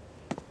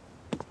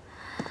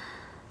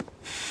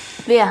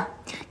薇娅，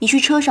你去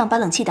车上把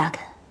冷气打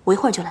开，我一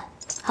会儿就来。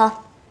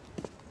好。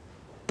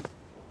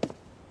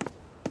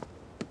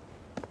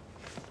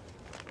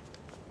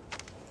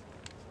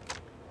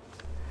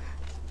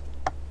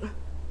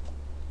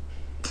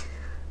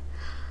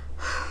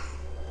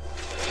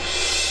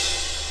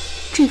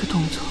这个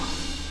动作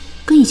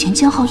跟以前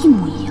江浩一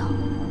模一样。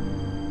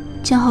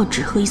江浩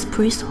只喝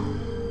espresso，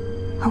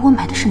 而我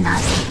买的是拿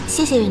铁。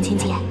谢谢远晴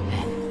姐。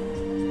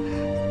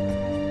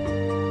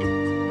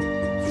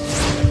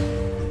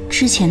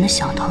之前的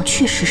小桃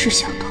确实是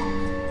小桃，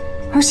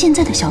而现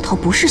在的小桃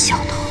不是小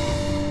桃。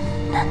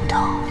难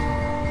道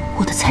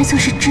我的猜测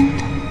是真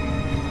的？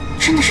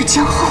真的是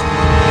江浩？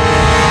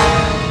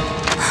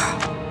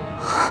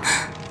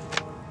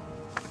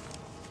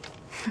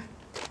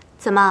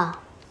怎么？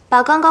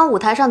把刚刚舞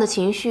台上的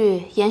情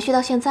绪延续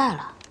到现在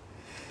了？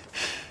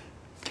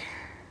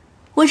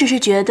我只是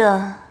觉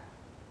得，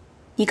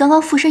你刚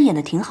刚附身演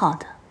得挺好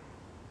的，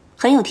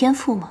很有天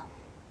赋嘛。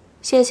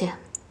谢谢。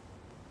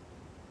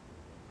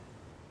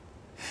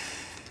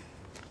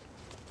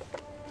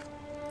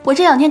我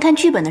这2天看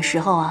剧本的时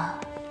候啊，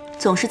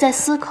总是在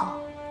思考，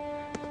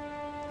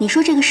你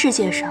说这个世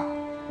界上，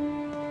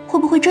会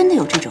不会真的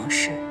有这种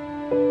事？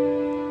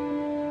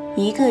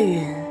一个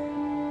人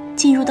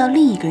进入到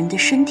另一个人的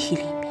身体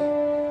里面，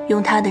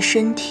用他的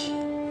身体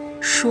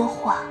说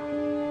话、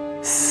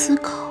思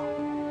考，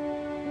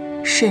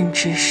甚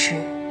至是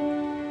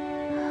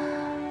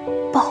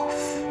报复。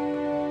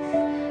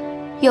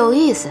有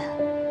意思。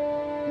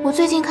我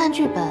最近看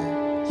剧本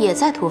也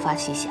在突发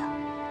奇想，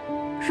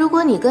如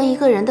果你跟一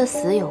个人的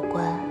死有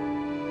关，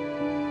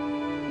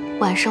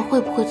晚上会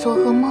不会做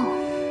噩梦？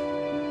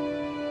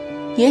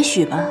也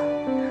许吧。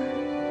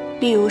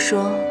例如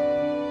说，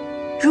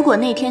如果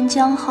那天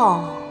江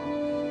浩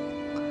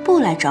不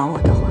来找我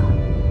的话，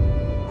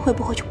会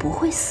不会就不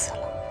会死了？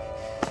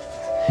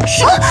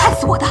是你害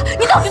死我的！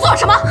你到底做了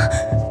什么？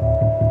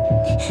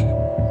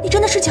你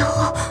真的是江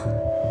浩，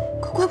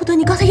怪不得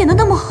你刚才演的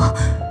那么好。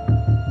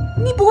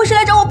你不会是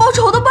来找我报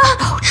仇的吧？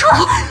报仇？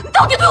你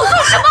到底对我做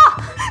了什么？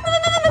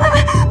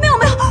没有，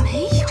真的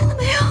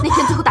没有。那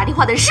天最后打电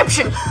话的人是不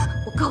是你？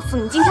我告诉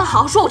你，今天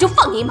好好说，我就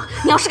放你一马。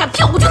你要是敢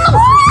骗我，我就弄死你！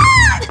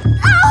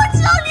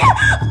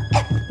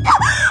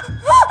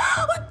我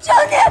求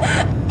你！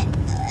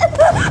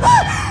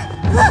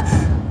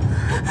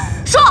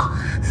说。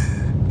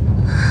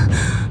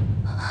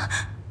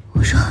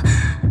我说，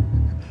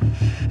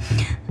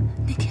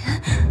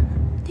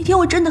那天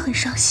我真的很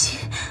伤心。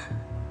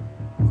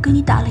我给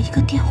你打了一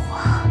个电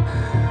话。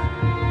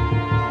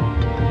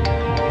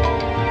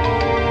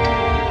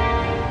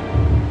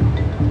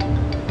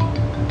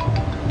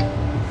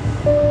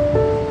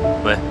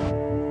喂，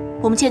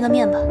我们见个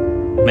面吧。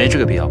没这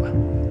个必要吧？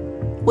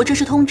我这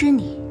是通知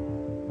你，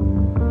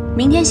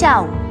明天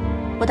下午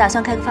我打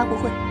算开个发布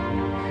会。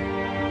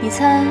你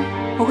猜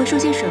我会说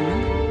些什么呢？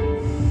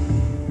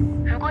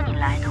如果你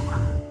来的话，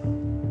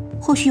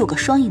或许有个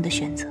双赢的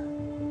选择。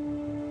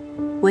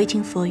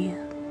Waiting for you。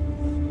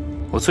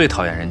我最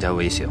讨厌人家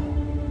威胁我，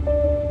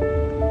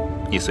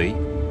你随意。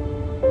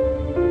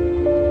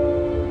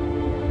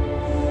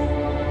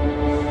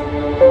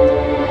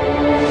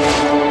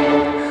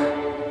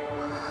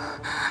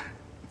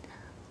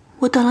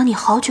我等了你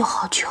好久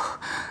好久，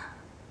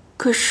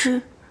可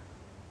是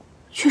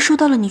却收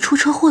到了你出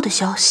车祸的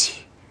消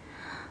息，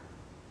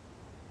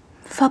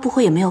发布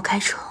会也没有开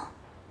成。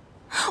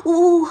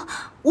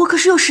我可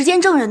是有时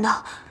间证人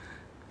的，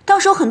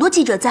当时有很多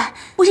记者在，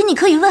不信你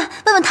可以问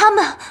问他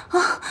们啊。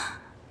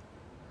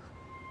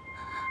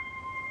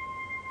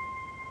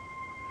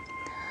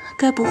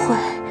该不会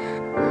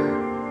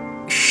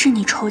是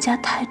你仇家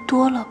太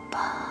多了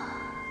吧？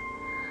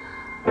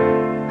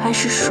还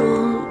是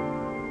说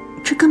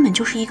这根本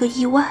就是一个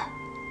意外？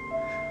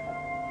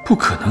不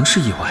可能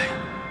是意外。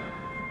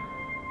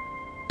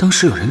当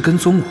时有人跟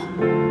踪我，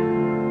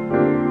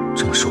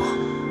这么说，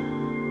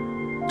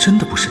真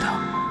的不是他。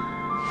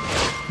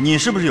你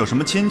是不是有什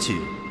么亲戚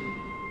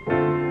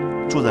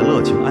住在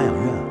乐情安养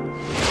院？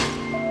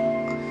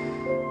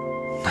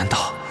难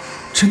道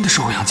真的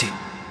是欧阳靖？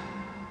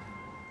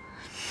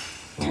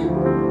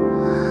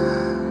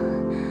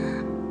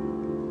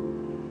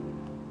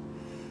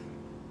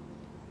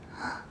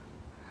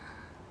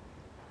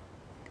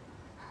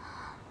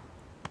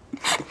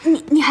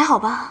你还好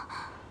吧？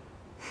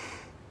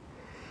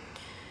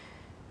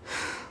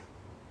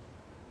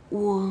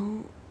我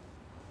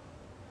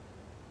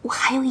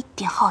还有一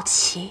点好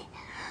奇，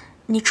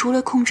你除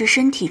了控制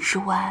身体之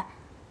外，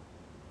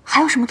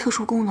还有什么特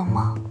殊功能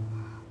吗？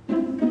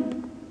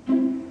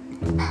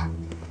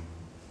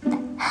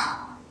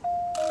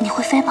你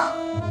会飞吗？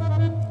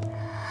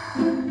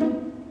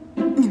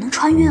你能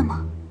穿越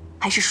吗？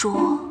还是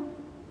说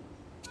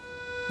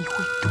你会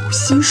读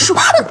心术？我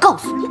告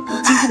诉你，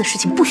今天的事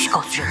情不许告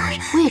诉任何人。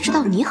我也知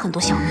道你很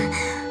多小秘密，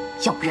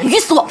要不然鱼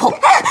死网破。你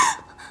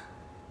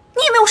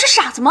以为我是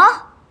傻子吗？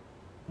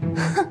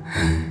哼，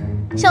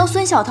像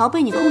孙小桃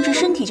被你控制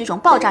身体这种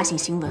爆炸性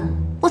新闻，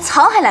我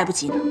藏还来不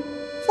及呢，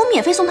我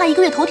免费送她1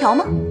个月头条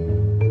吗？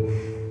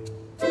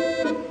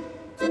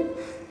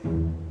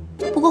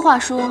不过话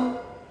说，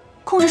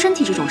控制身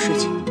体这种事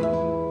情，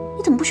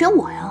你怎么不选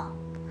我呀？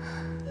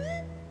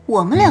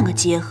我们2个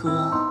结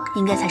合，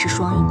应该才是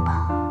双赢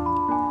吧？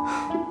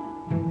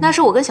那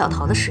是我跟小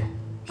桃的事，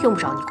用不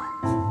着你管。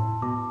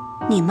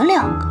你们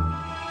2个，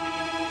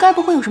该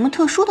不会有什么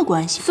特殊的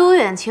关系？苏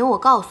远晴，我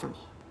告诉你，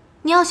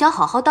你要想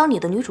好好当你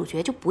的女主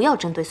角，就不要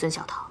针对孙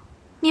小桃。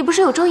你不是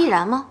有周逸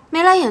然吗？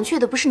眉来眼去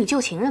的不是你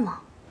旧情人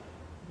吗？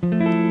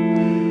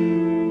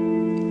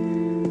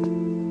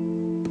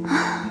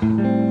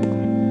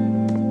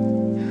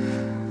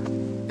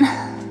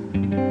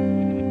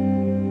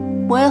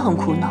我也很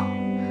苦恼，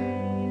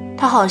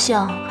他好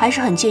像还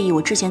是很介意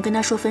我之前跟他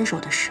说分手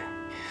的事，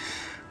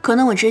可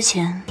能我之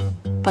前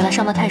把他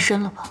伤得太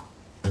深了吧。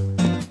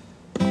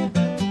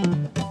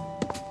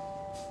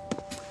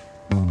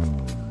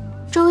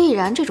周逸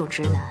然这种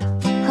直男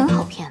很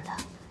好骗的，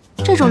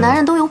这种男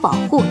人都有保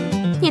护欲，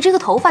你这个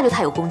头发就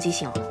太有攻击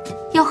性了，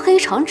要黑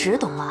长直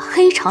懂吗？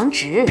黑长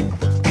直，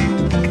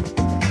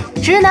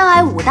直男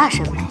癌5大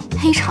审美：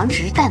黑长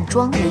直、淡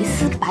妆、蕾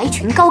丝、白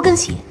裙、高跟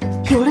鞋。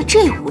有了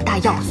这5大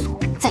要素，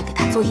再给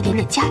他做一点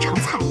点家常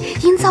菜，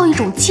营造一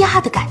种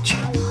家的感觉，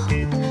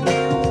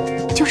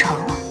就成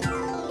了。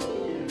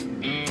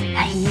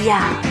哎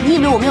呀，你以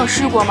为我没有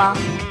试过吗？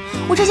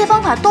我这些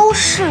方法都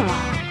试了，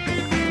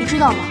你知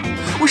道吗？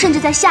我甚至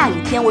在下雨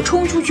天，我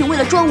冲出去，为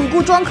了装无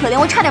辜、装可怜，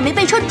我差点没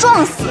被车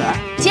撞死。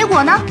结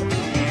果呢，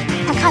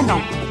他看到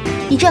我，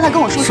你知道他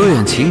跟我说什么？苏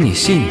远晴，你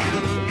信任？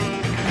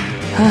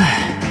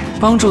唉，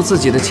帮助自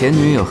己的前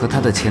女友和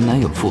她的前男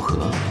友复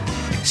合，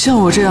像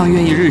我这样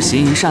愿意日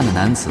行一善的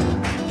男子，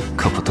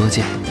可不多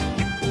见。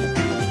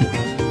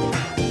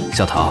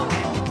小桃，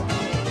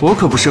我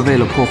可不是为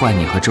了破坏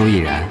你和周逸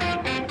然，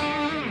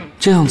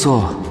这样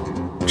做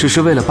只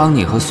是为了帮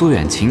你和苏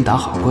远晴打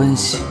好关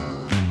系，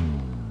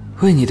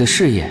为你的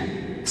事业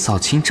扫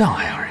清障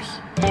碍而已。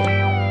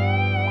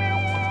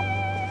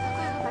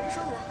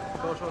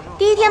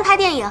第一天拍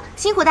电影，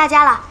辛苦大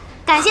家了，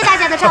感谢大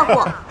家的照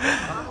顾。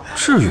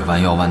至于弯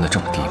腰弯得这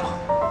么低吗？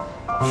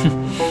哼，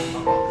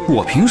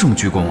我凭什么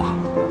鞠躬啊？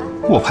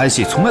我拍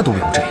戏从来都不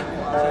用这样。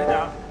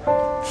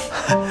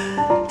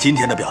今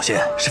天的表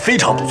现是非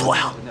常不错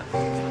呀，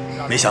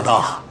没想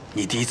到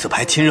你第一次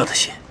拍亲热的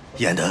戏，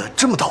演得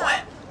这么到位，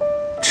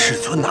尺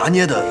寸拿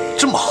捏得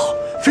这么好，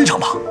非常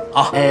棒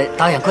啊！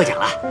导演过奖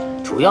了。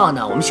主要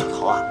呢，我们小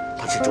桃啊，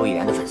她是周逸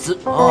然的粉丝，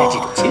这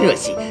种亲热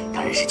戏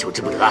当然是求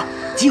之不得，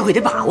机会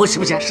得把握，是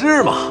不是？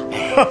是吗？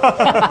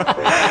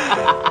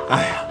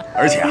哎呀，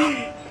而且啊，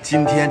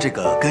今天这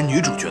个跟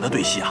女主角的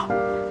对戏啊，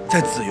在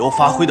自由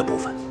发挥的部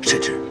分，甚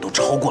至都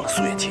超过了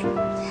苏远晴，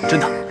真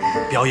的，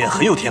表演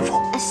很有天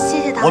赋。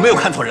谢谢导演，我没有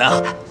看错人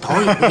啊。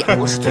导演的眼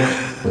光是最好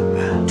的，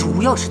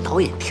主要是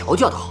导演调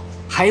教的好，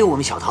还有我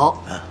们小桃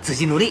自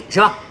己努力，是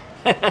吧？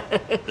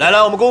来，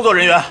我们工作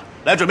人员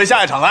来准备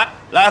下一场，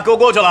来，给我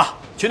过去了，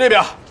去那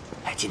边。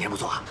哎，今天不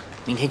错啊，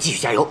明天继续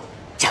加油，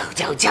加油，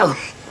加油，加油！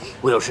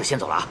我有事先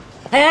走了啊。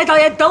哎，导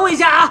演，等我一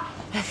下啊。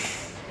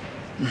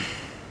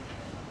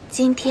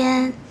今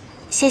天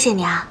谢谢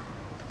你啊。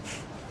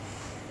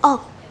哦，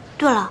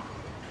对了，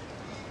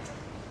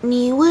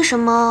你为什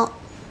么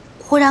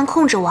忽然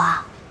控制我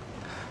啊？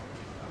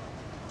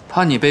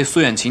怕你被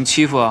苏远晴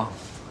欺负啊？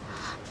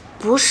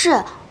不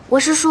是，我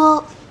是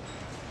说，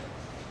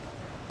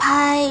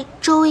拍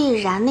周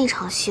逸然那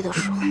场戏的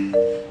时候，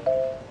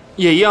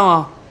也一样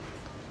啊。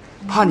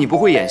怕你不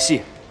会演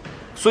戏，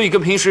所以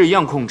跟平时一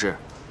样控制，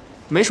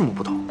没什么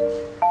不同。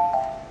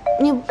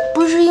你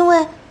不是因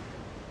为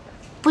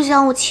不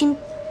想我亲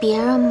别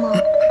人吗？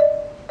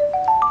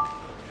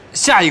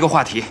下一个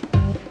话题。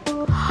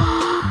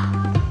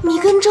你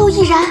跟周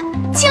逸然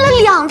亲了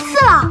2次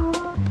了。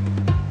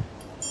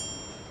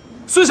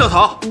孙小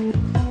桃，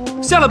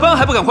下了班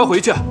还不赶快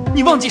回去？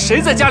你忘记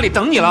谁在家里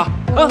等你了？啊！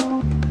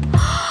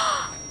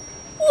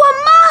我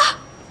妈！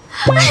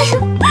哎呀！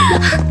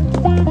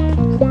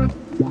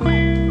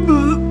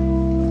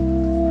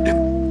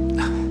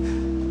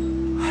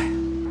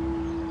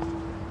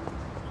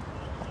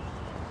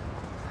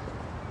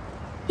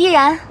逸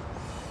然，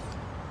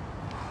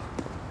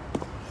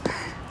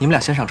你们俩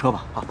先上车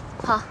吧。啊，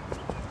好。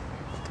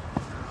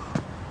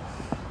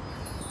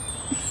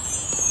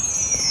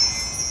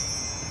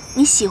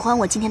你喜欢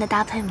我今天的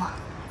搭配吗？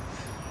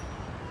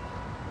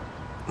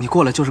你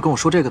过来就是跟我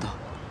说这个的？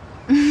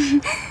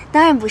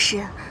当然不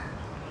是。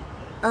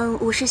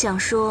我是想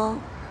说，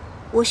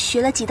我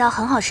学了几道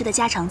很好吃的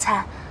家常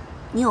菜，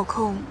你有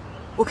空，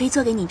我可以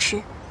做给你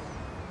吃。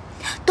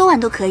多晚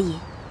都可以，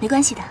没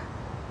关系的。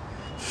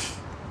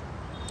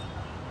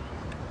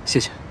谢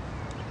谢。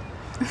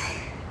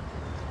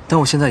但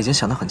我现在已经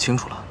想得很清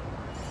楚了，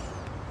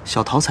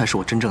小桃才是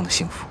我真正的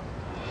幸福。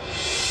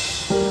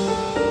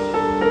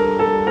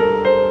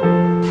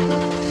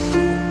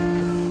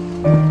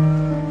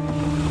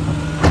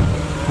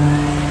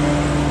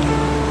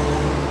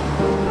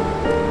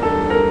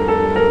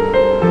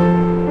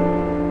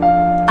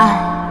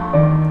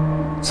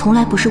从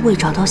来不是为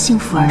找到幸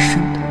福而生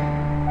的，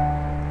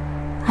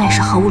爱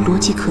是毫无逻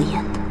辑可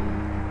言的。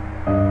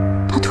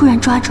他突然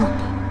抓住你，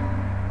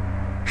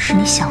是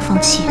你想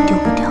放弃也丢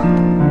不掉的。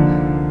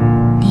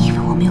你以为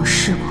我没有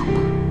试过吗？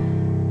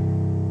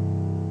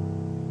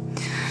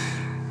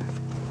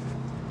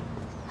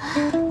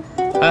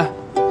哎，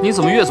你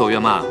怎么越走越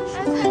慢啊？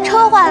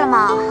车坏了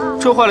吗？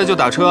车坏了就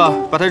打车，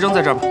把它扔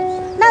在这儿吧。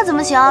那怎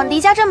么行？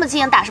离家这么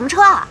近，打什么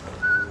车啊？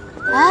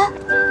哎，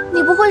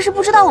你不会是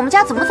不知道我们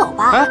家怎么走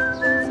吧？哎，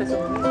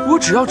我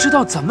只要知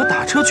道怎么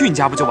打车去你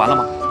家不就完了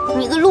吗？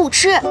你个路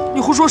痴！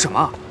你胡说什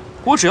么？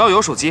我只要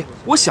有手机，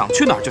我想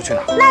去哪儿就去哪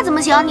儿。那怎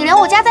么行？你连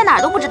我家在哪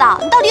儿都不知道，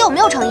你到底有没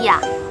有诚意啊？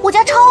我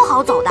家超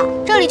好走的，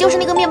这里就是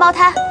那个面包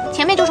摊，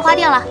前面就是花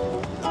店了。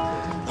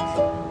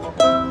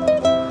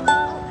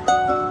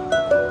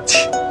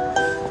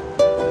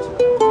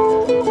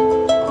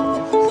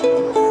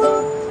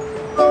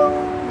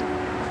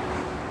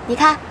你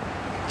看，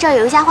这儿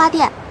有一家花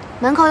店，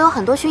门口有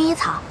很多薰衣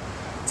草，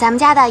咱们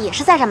家的也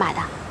是在这买的。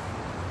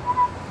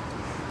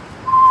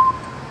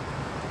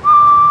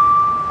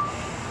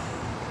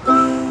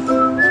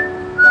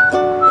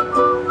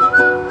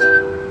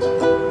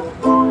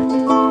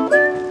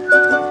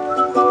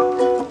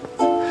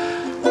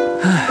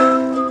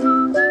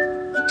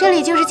这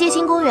里就是街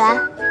心公园，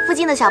附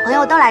近的小朋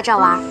友都来这儿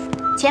玩，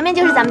前面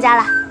就是咱们家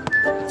了，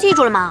记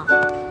住了吗？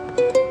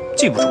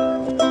记不住。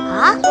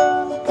啊？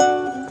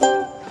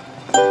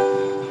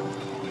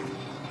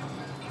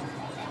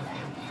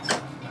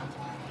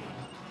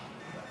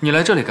你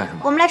来这里干什么？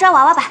我们来抓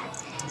娃娃吧。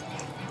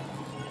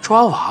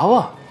抓娃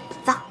娃？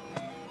走。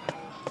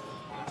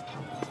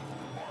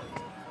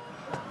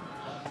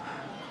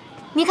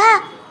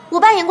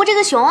扮演过这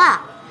个熊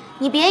啊！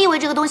你别以为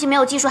这个东西没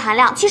有技术含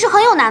量，其实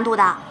很有难度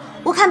的。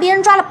我看别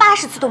人抓了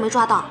80次都没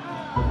抓到。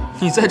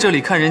你在这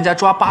里看人家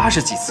抓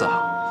80几次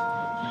啊？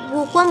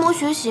我观摩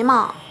学习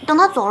嘛，等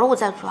他走了我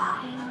再抓。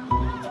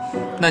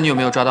那你有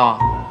没有抓到啊？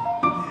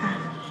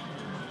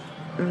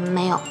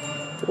没有，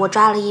我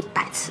抓了100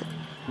次。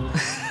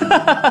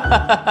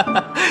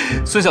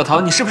孙小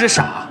桃，你是不是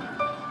傻？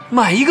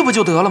买一个不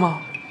就得了吗？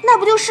那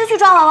不就失去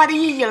抓娃娃的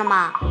意义了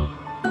吗？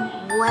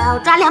我要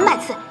抓200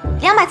次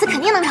，200次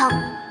肯定能成。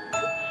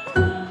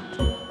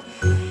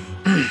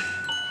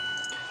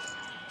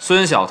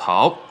孙小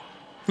桃，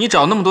你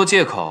找那么多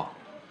借口，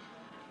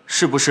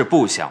是不是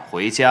不想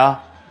回家？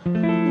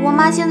我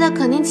妈现在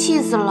肯定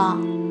气死了，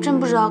真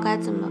不知道该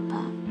怎么办。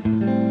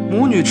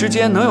母女之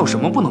间能有什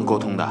么不能沟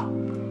通的？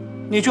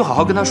你就好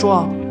好跟她说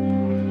啊。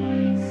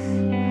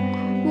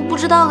我不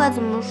知道该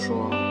怎么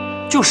说。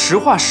就实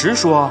话实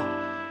说。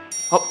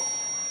哦，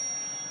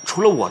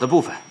除了我的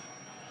部分，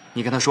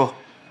你跟她说，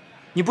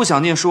你不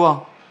想念书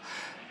啊，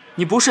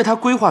你不是她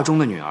规划中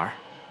的女儿，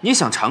你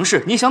想尝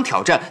试，你想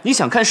挑战，你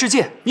想看世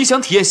界，你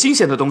想体验新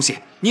鲜的东西，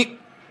你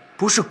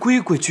不是规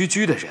规矩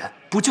矩的人，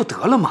不就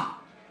得了吗？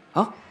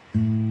啊？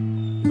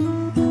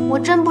我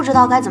真不知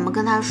道该怎么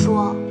跟她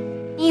说。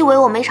你以为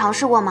我没尝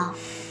试过吗？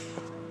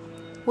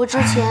我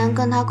之前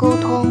跟她沟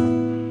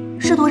通，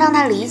试图让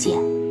她理解，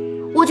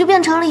我就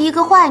变成了一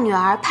个坏女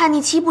儿，叛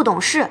逆期不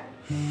懂事。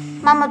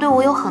妈妈对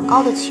我有很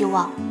高的期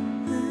望，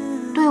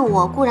对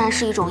我固然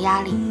是一种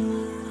压力，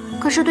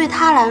可是对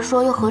她来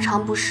说又何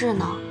尝不是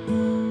呢？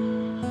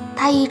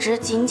她一直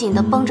紧紧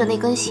地绷着那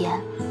根弦，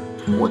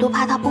我都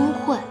怕她崩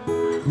溃。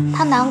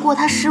她难过，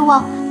她失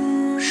望，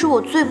是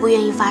我最不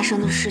愿意发生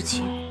的事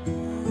情。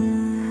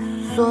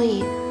所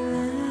以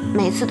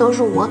每次都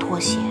是我妥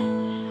协。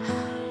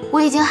我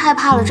已经害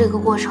怕了这个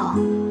过程，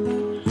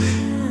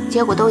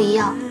结果都一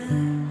样，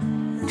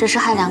只是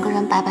害2个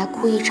人白白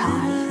哭一场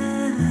而已。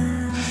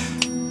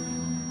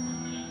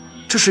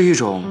这是一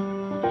种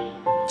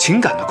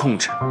情感的控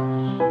制。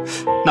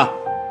那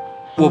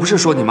我不是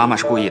说你妈妈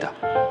是故意的，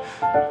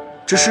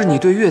只是你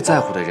对越在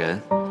乎的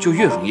人就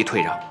越容易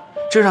退让，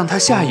这让她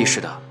下意识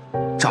的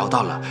找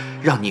到了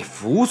让你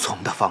服从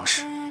的方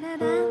式。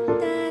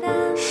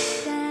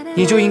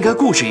你就应该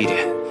固执一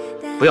点，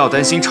不要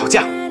担心吵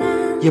架，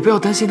也不要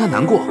担心她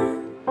难过，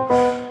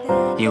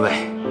因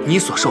为你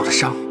所受的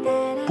伤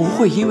不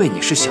会因为你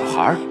是小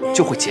孩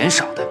就会减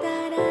少的。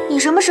你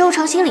什么时候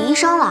成心理医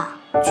生了？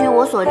据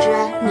我所知，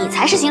你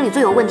才是心理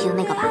最有问题的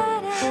那个吧？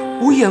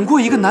我演过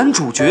一个男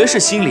主角是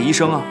心理医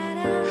生啊。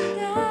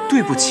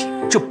对不起，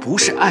这不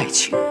是爱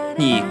情，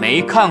你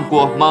没看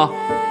过吗？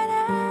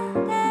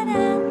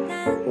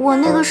我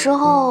那个时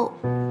候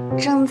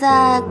正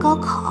在高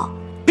考。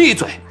闭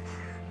嘴！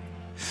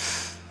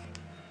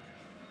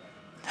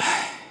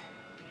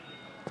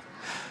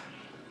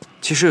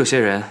其实有些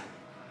人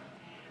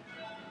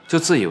就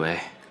自以为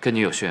跟你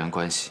有血缘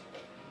关系，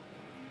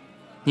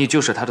你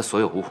就是他的所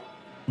有物，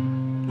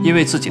因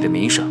为自己的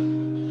名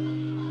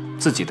声、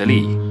自己的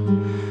利益，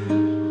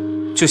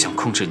就想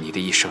控制你的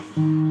一生。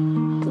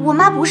我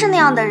妈不是那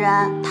样的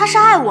人，她是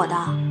爱我的。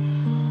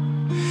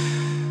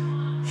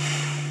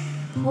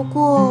不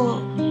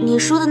过你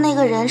说的那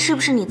个人是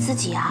不是你自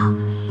己啊？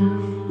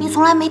你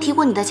从来没提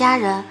过你的家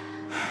人，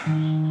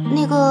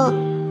那个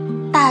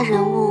大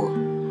人物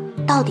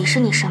到底是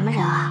你什么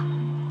人啊？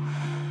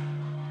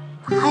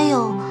还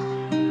有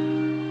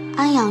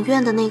安养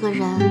院的那个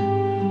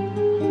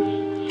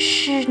人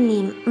是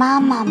你妈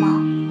妈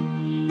吗？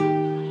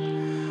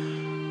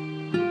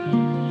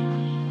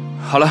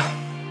好了，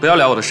不要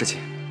聊我的事情。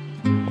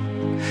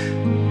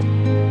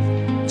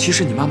其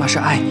实你妈妈是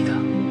爱你的，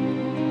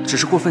只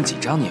是过分紧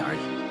张你而已。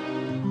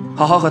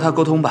好好和她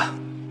沟通吧。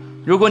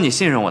如果你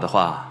信任我的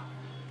话，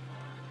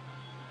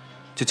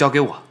就交给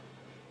我，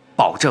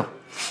保证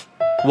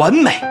完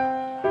美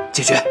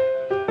解决。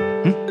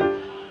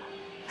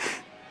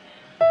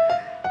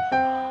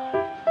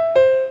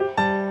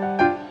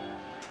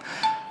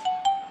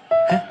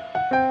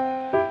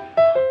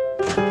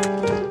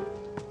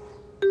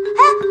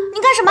你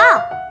干什么？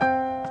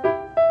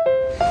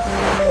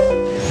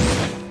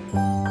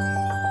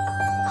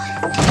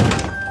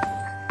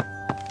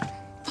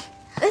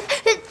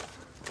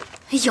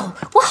哎呦，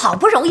我好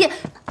不容易……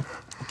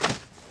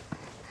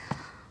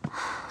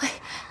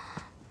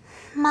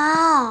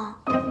妈，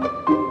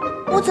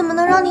我怎么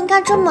能让您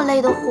干这么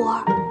累的活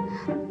儿？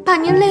把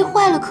您累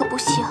坏了可不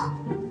行。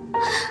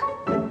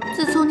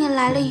自从你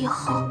来了以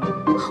后，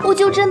我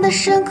就真的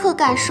深刻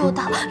感受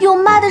到有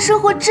妈的生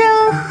活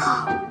真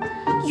好，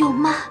有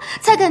妈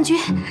才感觉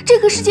这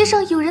个世界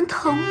上有人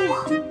疼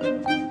我。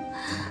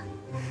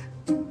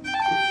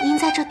您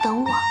在这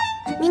等我，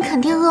您肯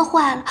定饿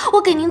坏了，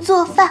我给您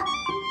做饭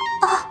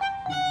啊。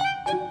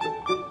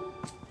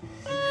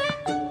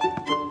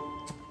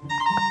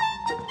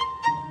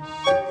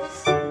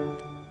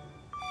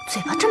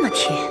嘴巴这么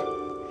甜，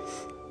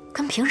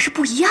跟平时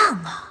不一样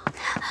啊。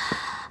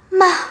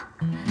妈，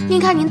您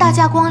看您大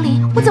驾光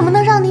临，我怎么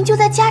能让您就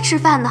在家吃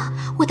饭呢？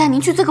我带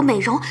您去做个美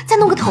容，再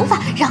弄个头发，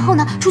然后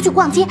呢出去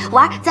逛街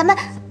玩。咱们，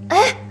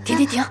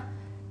停！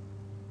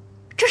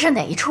这是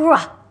哪一出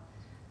啊？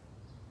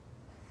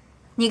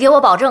你给我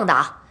保证的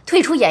啊，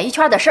退出演艺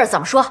圈的事儿怎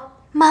么说？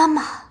妈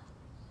妈，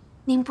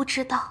您不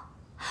知道，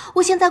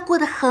我现在过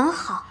得很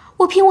好，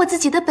我凭我自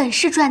己的本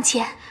事赚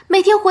钱，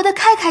每天活得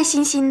开开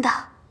心心的。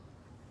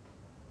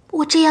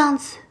我这样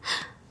子，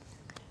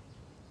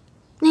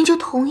您就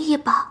同意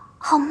吧，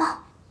好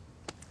吗？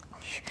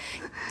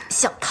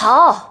小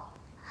桃，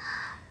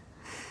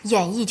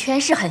演艺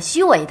圈是很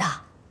虚伪的，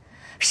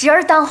时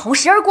而当红，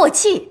时而过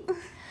气。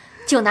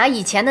就拿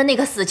以前的那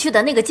个死去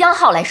的那个江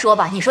浩来说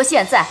吧，你说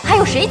现在还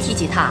有谁提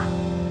起他？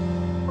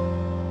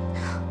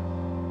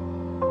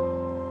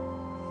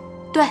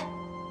对，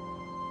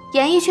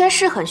演艺圈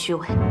是很虚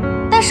伪，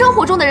但生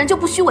活中的人就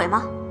不虚伪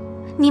吗？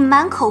你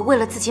满口为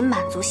了自己满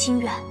足心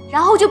愿，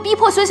然后就逼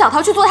迫孙小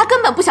桃去做她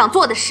根本不想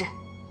做的事，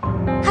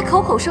还口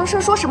口声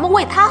声说什么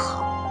为她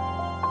好。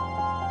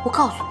我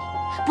告诉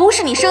你，不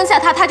是你生下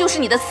她，她就是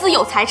你的私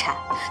有财产，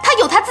她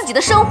有她自己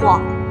的生活。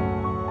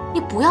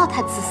你不要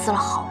太自私了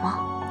好吗？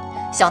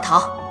小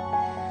桃，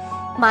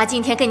妈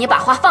今天给你把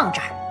话放这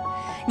儿，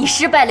你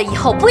失败了以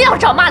后不要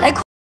找妈来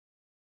哭。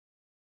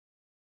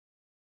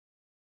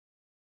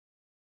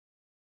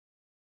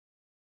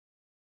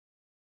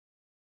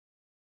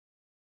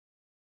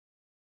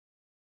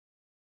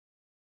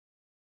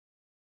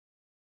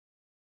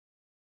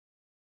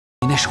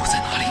你那时候在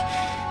哪里？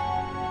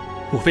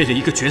我为了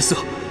一个角色，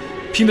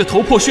拼得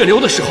头破血流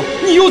的时候，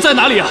你又在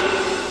哪里啊？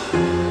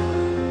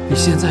你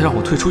现在让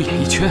我退出演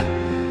艺圈，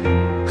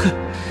哼，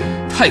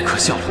太可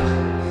笑了！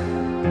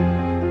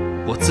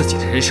我自己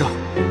的人生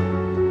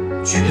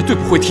绝对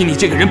不会替你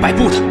这个人摆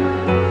布的。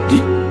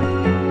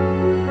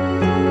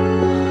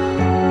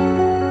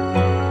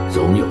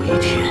总有一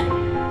天，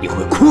你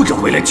会哭着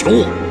回来求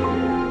我，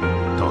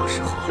到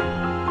时候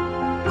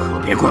可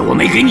别怪我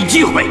没给你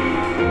机会。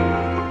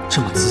这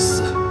么自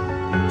私、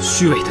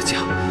虚伪的家，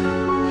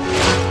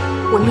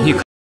我宁可。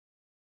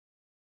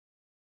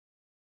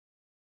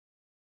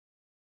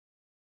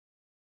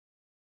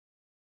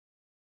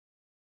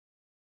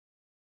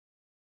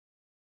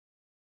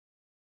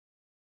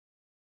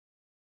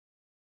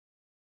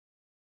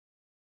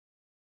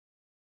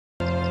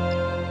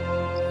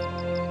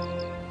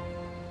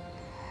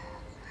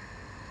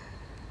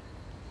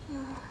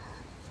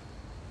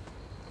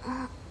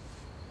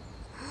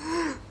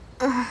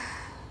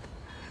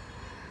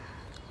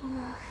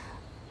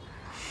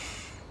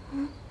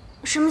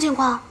什么情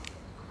况？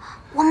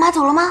我妈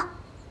走了吗？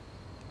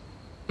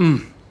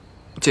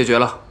解决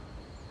了。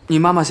你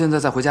妈妈现在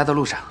在回家的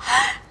路上。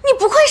你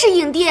不愧是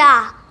影帝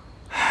啊，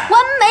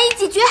完美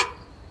解决。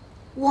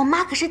我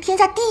妈可是天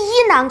下第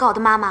一难搞的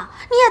妈妈，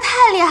你也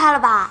太厉害了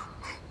吧！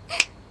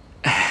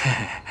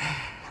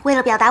为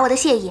了表达我的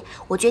谢意，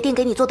我决定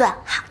给你做顿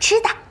好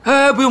吃的。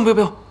哎，不用不用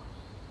不用。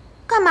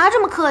干嘛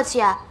这么客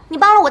气？你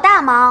帮了我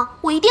大忙，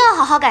我一定要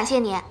好好感谢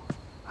你。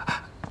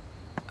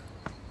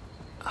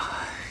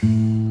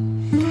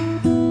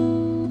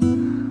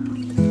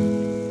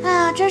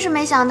真是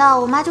没想到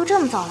我妈就这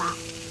么走了。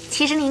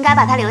其实你应该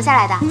把她留下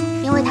来的，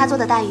因为她做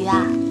的带鱼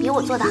啊，比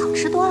我做的好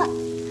吃多了。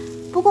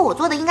不过我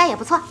做的应该也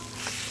不错。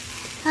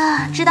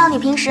知道你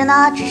平时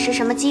呢只吃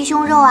什么鸡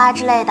胸肉啊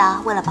之类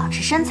的，为了保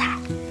持身材。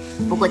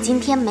不过今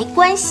天没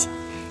关系，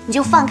你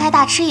就放开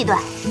大吃一顿，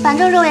反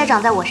正肉也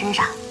长在我身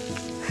上。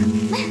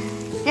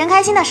人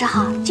开心的时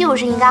候，就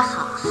是应该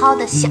好好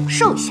的享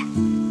受一下。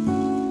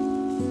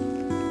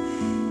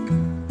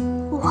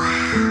哇！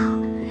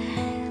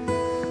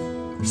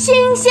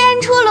新鲜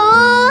出炉，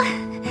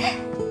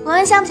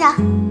闻香不香？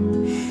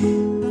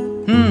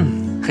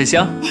很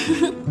香。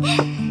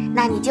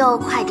那你就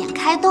快点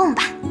开动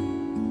吧。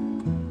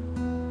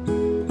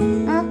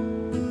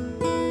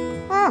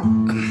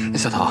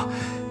小桃，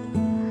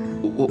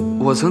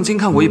我曾经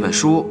看过一本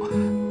书，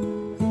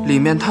里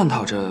面探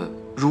讨着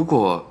如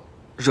果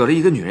惹了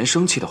一个女人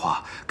生气的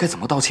话，该怎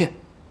么道歉。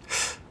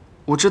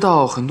我知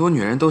道很多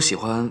女人都喜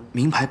欢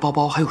名牌包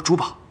包还有珠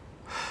宝。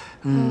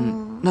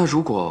那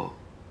如果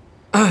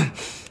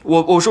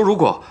我说如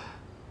果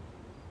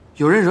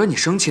有人惹你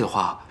生气的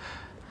话，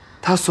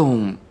他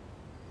送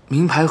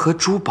名牌和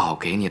珠宝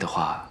给你的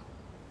话，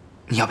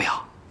你要不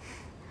要？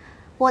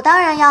我当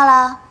然要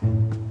了。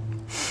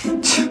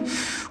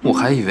我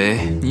还以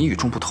为你与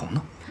众不同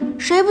呢。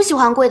谁不喜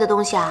欢贵的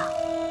东西啊？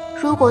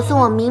如果送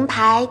我名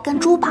牌跟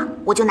珠宝，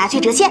我就拿去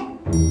折现。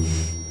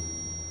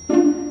不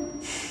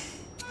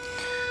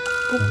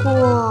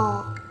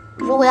过，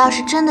如果要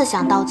是真的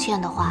想道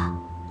歉的话，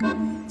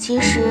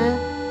其实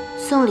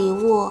送礼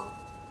物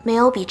没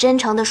有比真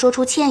诚的说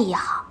出歉意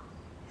好。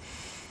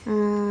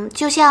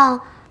就像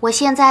我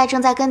现在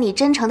正在跟你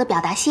真诚的表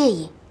达谢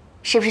意，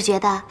是不是觉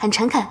得很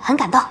诚恳、很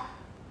感动？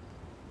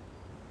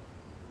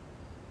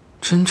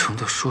真诚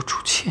的说出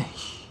歉意。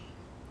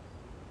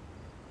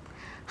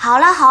好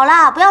了好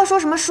了，不要说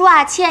什么书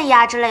啊、歉意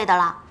啊之类的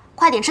了，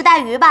快点吃带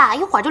鱼吧，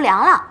一会儿就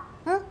凉了。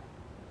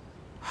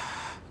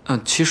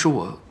其实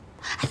我……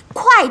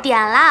快点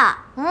啦！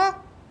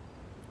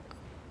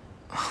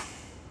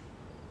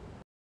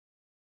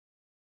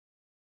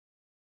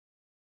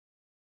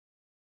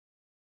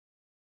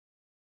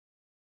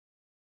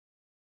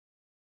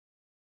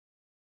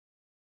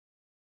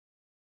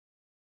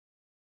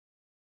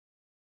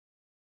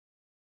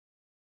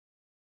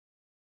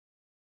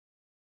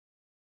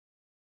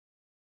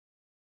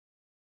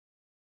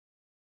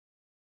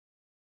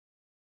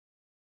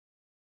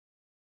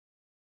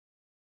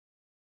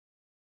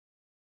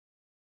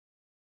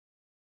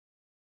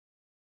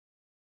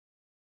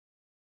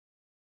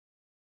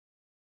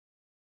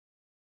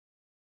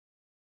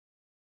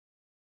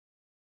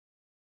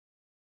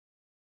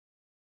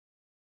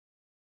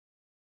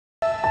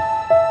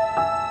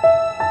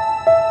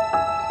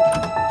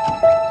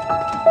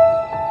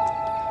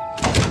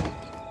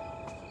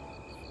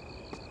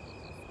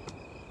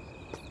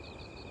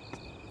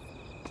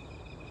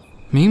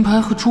名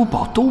牌和珠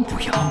宝都不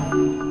要，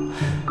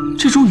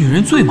这种女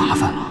人最麻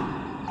烦了。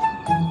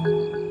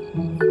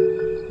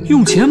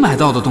用钱买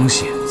到的东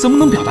西怎么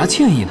能表达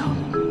歉意呢？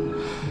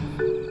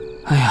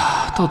哎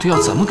呀，到底要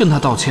怎么跟她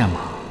道歉嘛？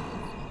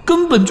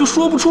根本就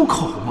说不出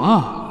口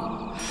嘛。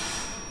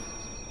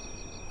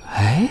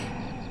哎，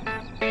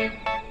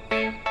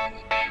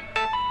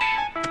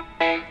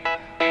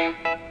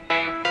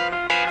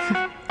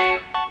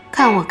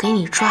看我给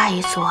你抓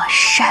一座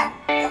山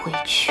回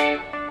去。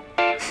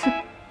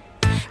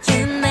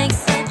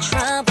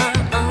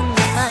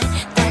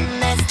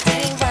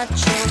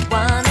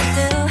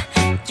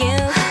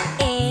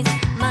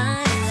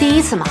第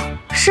一次嘛，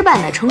失败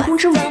乃成功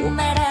之母。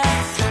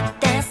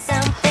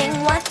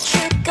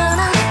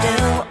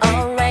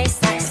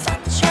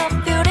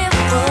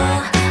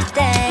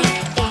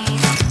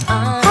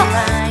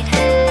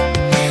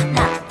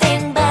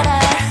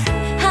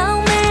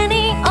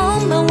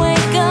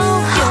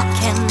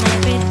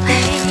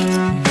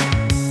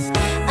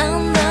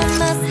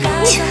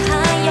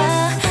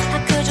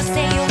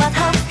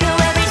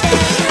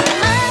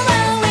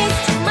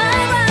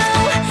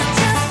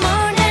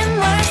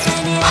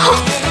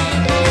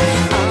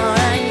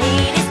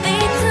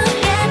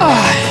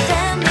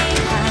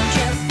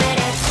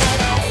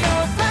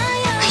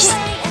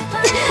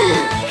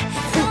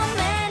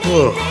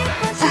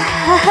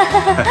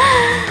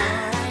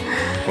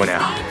姑娘，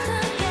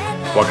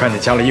我看你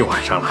加了一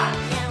晚上了，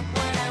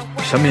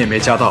什么也没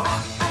加到。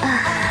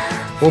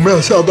我们要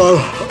下班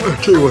了，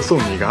这个我送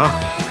你一个啊。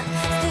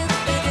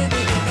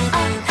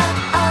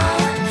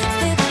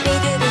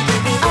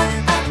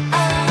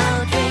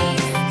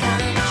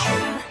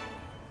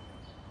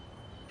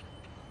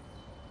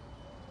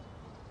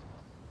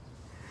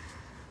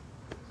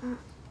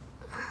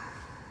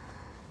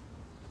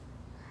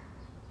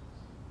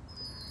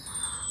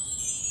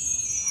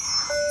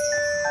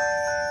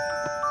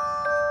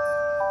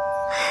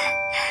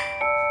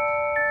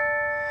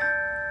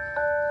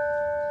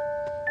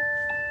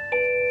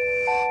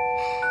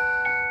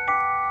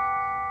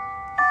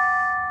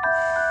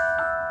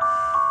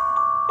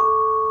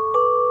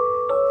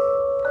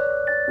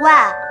喂，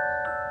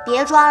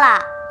别装了，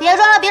别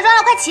装了，别装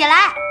了，快起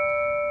来！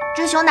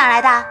这熊哪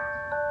来的？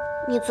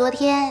你昨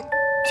天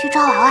去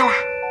抓娃娃啦？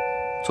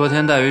昨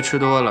天带鱼吃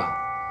多了，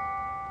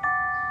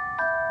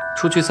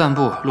出去散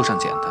步路上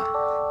捡的。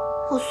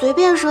我随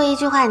便说一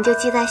句话你就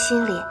记在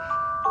心里，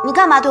你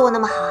干嘛对我那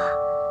么好啊？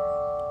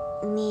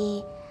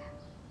你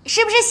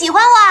是不是喜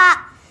欢我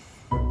啊？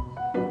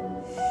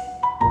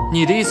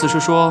你的意思是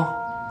说，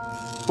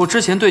我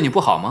之前对你不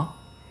好吗？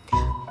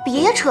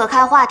别扯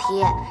开话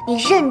题，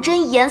你认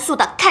真严肃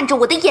地看着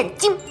我的眼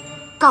睛，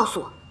告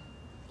诉我，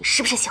你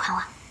是不是喜欢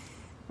我？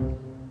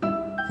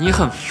你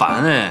很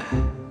烦哎，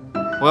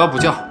我要补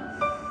觉。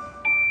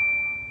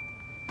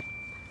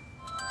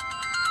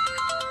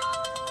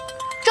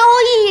周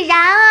亦然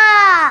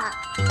啊，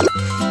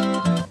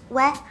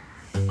喂，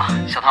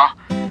小唐，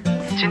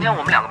今天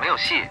我们两个没有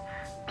戏，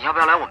你要不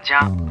要来我们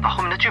家把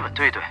后面的剧本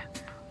对一对？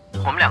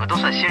我们两个都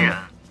算新人，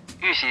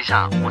预习一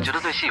下，我觉得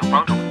对戏有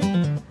帮助。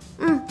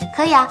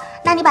可以啊，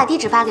那你把地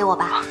址发给我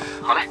吧。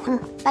好嘞。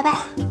拜拜。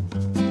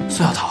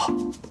孙小桃，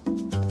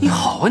你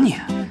好啊你！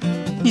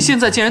你现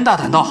在竟然大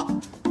胆到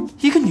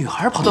一个女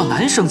孩跑到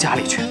男生家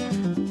里去，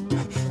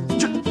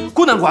这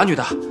孤男寡女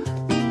的。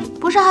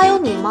不是还有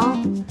你吗？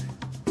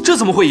这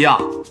怎么会一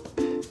样？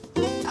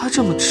他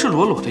这么赤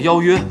裸裸的邀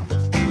约，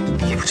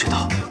你不知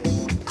道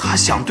他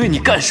想对你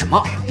干什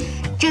么？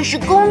这是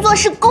工作，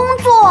是工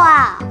作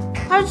啊！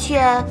而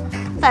且，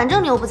反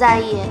正你又不在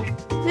意，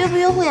约不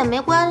约会也没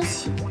关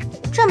系。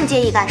这么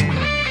介意干什么？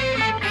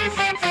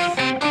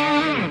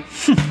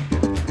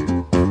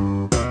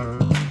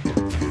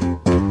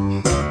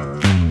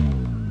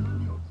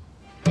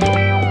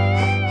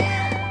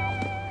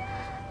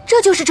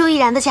这就是周亦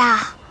然的家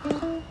啊！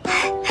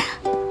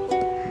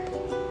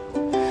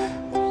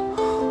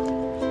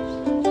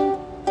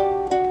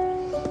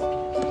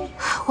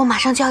我马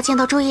上就要见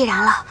到周亦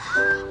然了，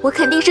我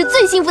肯定是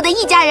最幸福的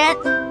一家人。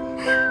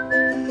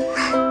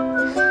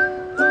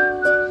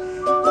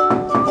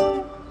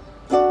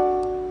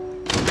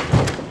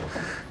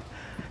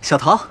小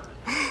桃，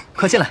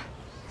快进来。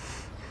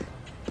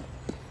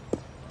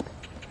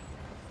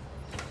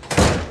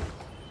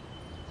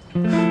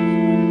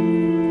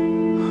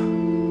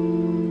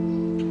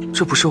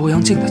这不是欧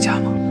阳靖的家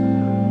吗？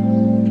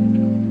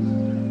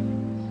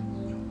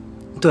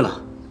对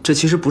了，这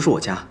其实不是我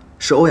家，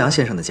是欧阳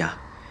先生的家。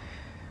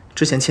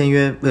之前签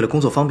约，为了工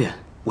作方便，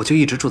我就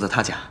一直住在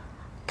他家。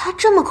他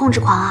这么控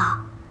制狂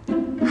啊？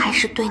还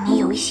是对你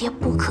有一些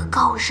不可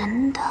告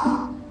人的？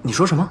你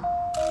说什么？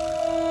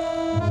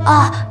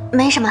啊，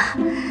没什么。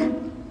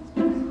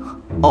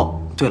哦，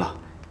对了，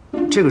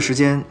这个时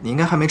间你应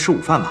该还没吃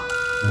午饭吧？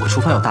我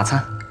厨房有大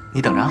餐，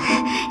你等着啊。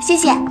谢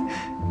谢。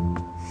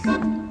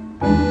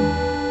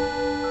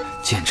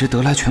简直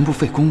得来全不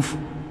费工夫，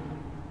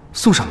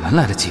送上门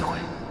来的机会，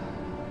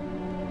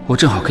我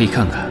正好可以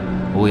看看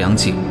欧阳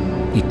靖，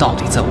你到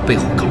底在我背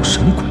后搞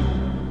什么鬼？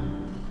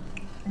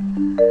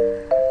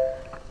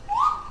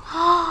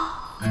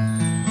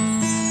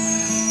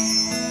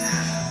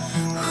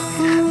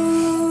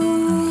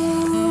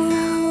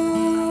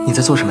你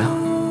在做什么呀？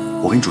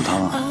我给你煮汤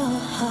啊，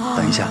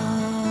等一下。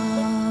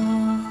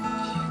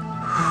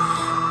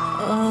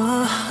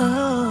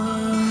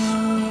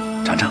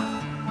尝尝。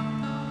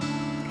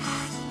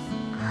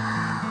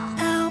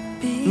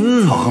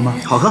好喝吗？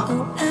好喝。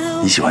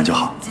你喜欢就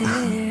好。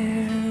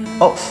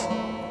哦，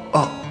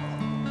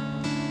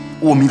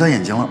我迷到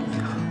眼睛了。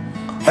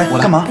哎，我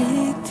干嘛？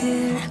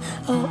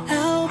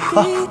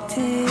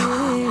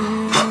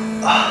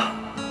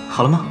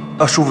好了吗？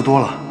舒服多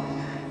了。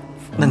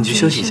那你去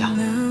休息一下，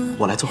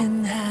我来做。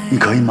你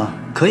可以吗？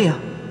可以啊。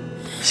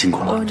辛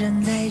苦了。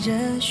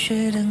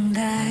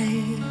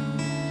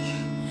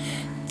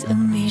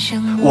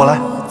我来。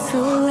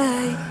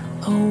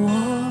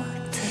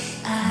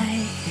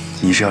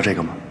你是要这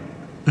个吗？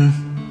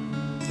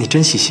你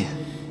真细心。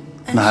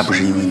那还不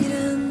是因为你。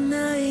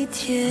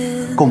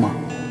够吗？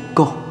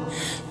够。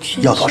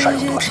要多少有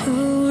多少。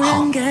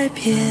好。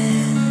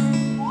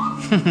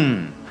哼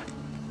哼，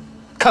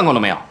看过了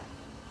没有？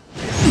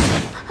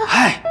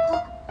嗨，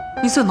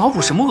你在脑补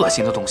什么恶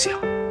心的东西啊？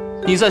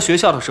你在学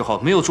校的时候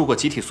没有住过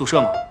集体宿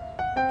舍吗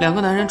？2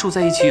个男人住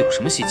在一起有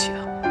什么稀奇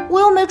的？我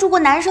又没住过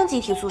男生集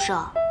体宿舍。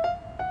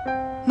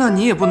那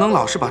你也不能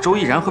老是把周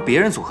依然和别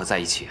人组合在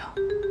一起啊，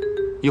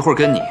一会儿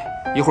跟你，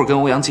一会儿跟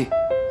欧阳靖。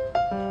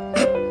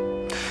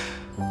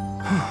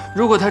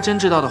如果他真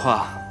知道的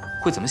话，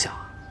会怎么想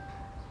啊？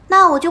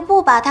那我就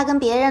不把他跟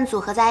别人组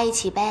合在一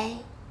起呗。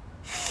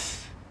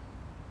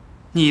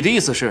你的意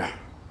思是，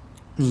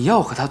你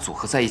要和他组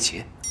合在一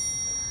起？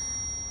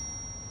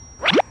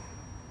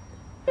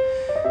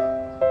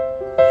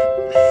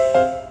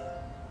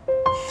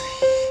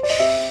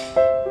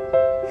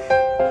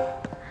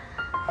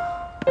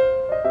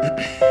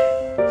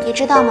你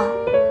知道吗？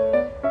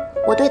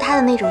我对他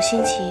的那种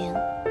心情，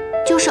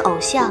就是偶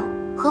像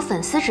和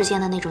粉丝之间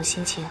的那种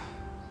心情，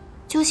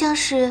就像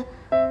是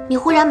你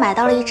忽然买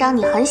到了一张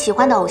你很喜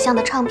欢的偶像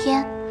的唱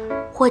片，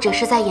或者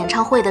是在演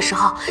唱会的时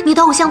候，你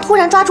的偶像突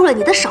然抓住了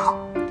你的手，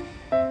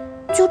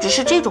就只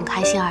是这种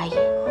开心而已。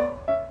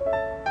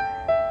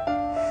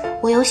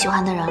我有喜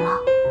欢的人了，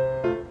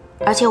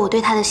而且我对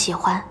他的喜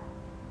欢，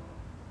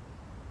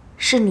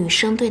是女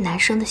生对男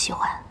生的喜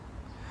欢。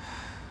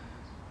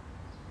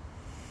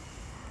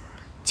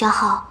江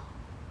浩，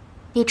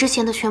你之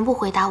前的全部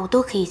回答我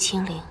都可以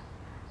清零，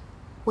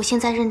我现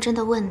在认真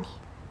的问你，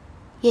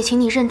也请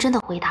你认真的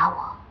回答我。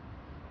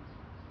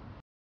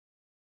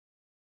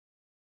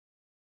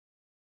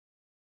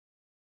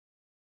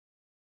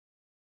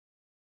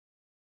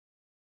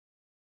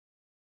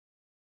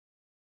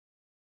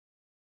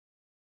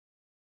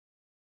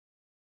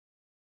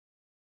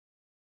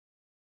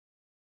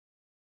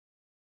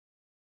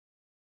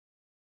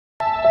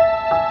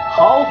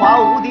豪华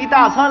无敌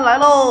大餐来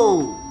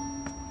喽！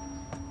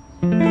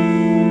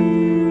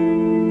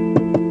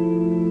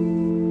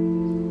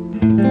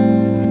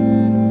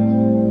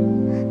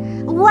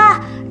哇，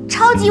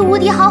超级无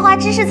敌豪华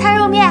芝士餐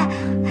肉面，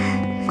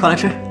快来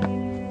吃！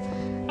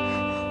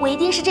我一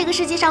定是这个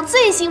世界上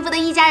最幸福的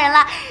一家人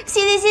了，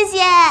谢谢谢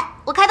谢，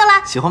我开动了。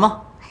喜欢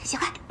吗？喜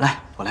欢。来，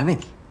我来喂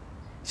你，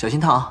小心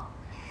烫啊，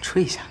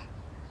吹一下。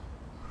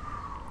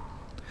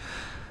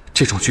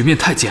这种局面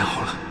太煎熬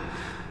了，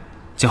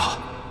江浩，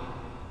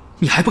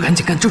你还不赶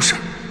紧干正事？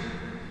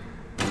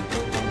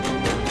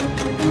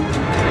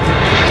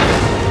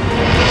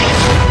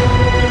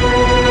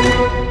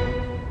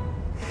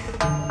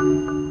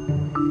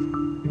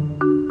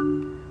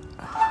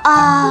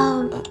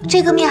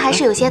这个面还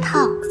是有些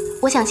烫，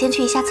我想先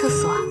去一下厕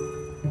所。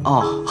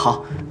哦，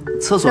好，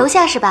厕所楼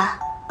下是吧？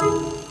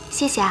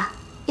谢谢啊，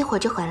一会儿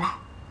就回来。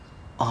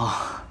哦。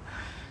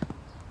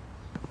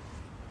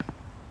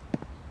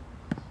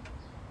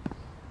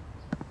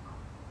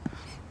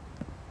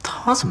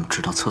他怎么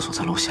知道厕所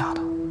在楼下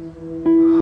的？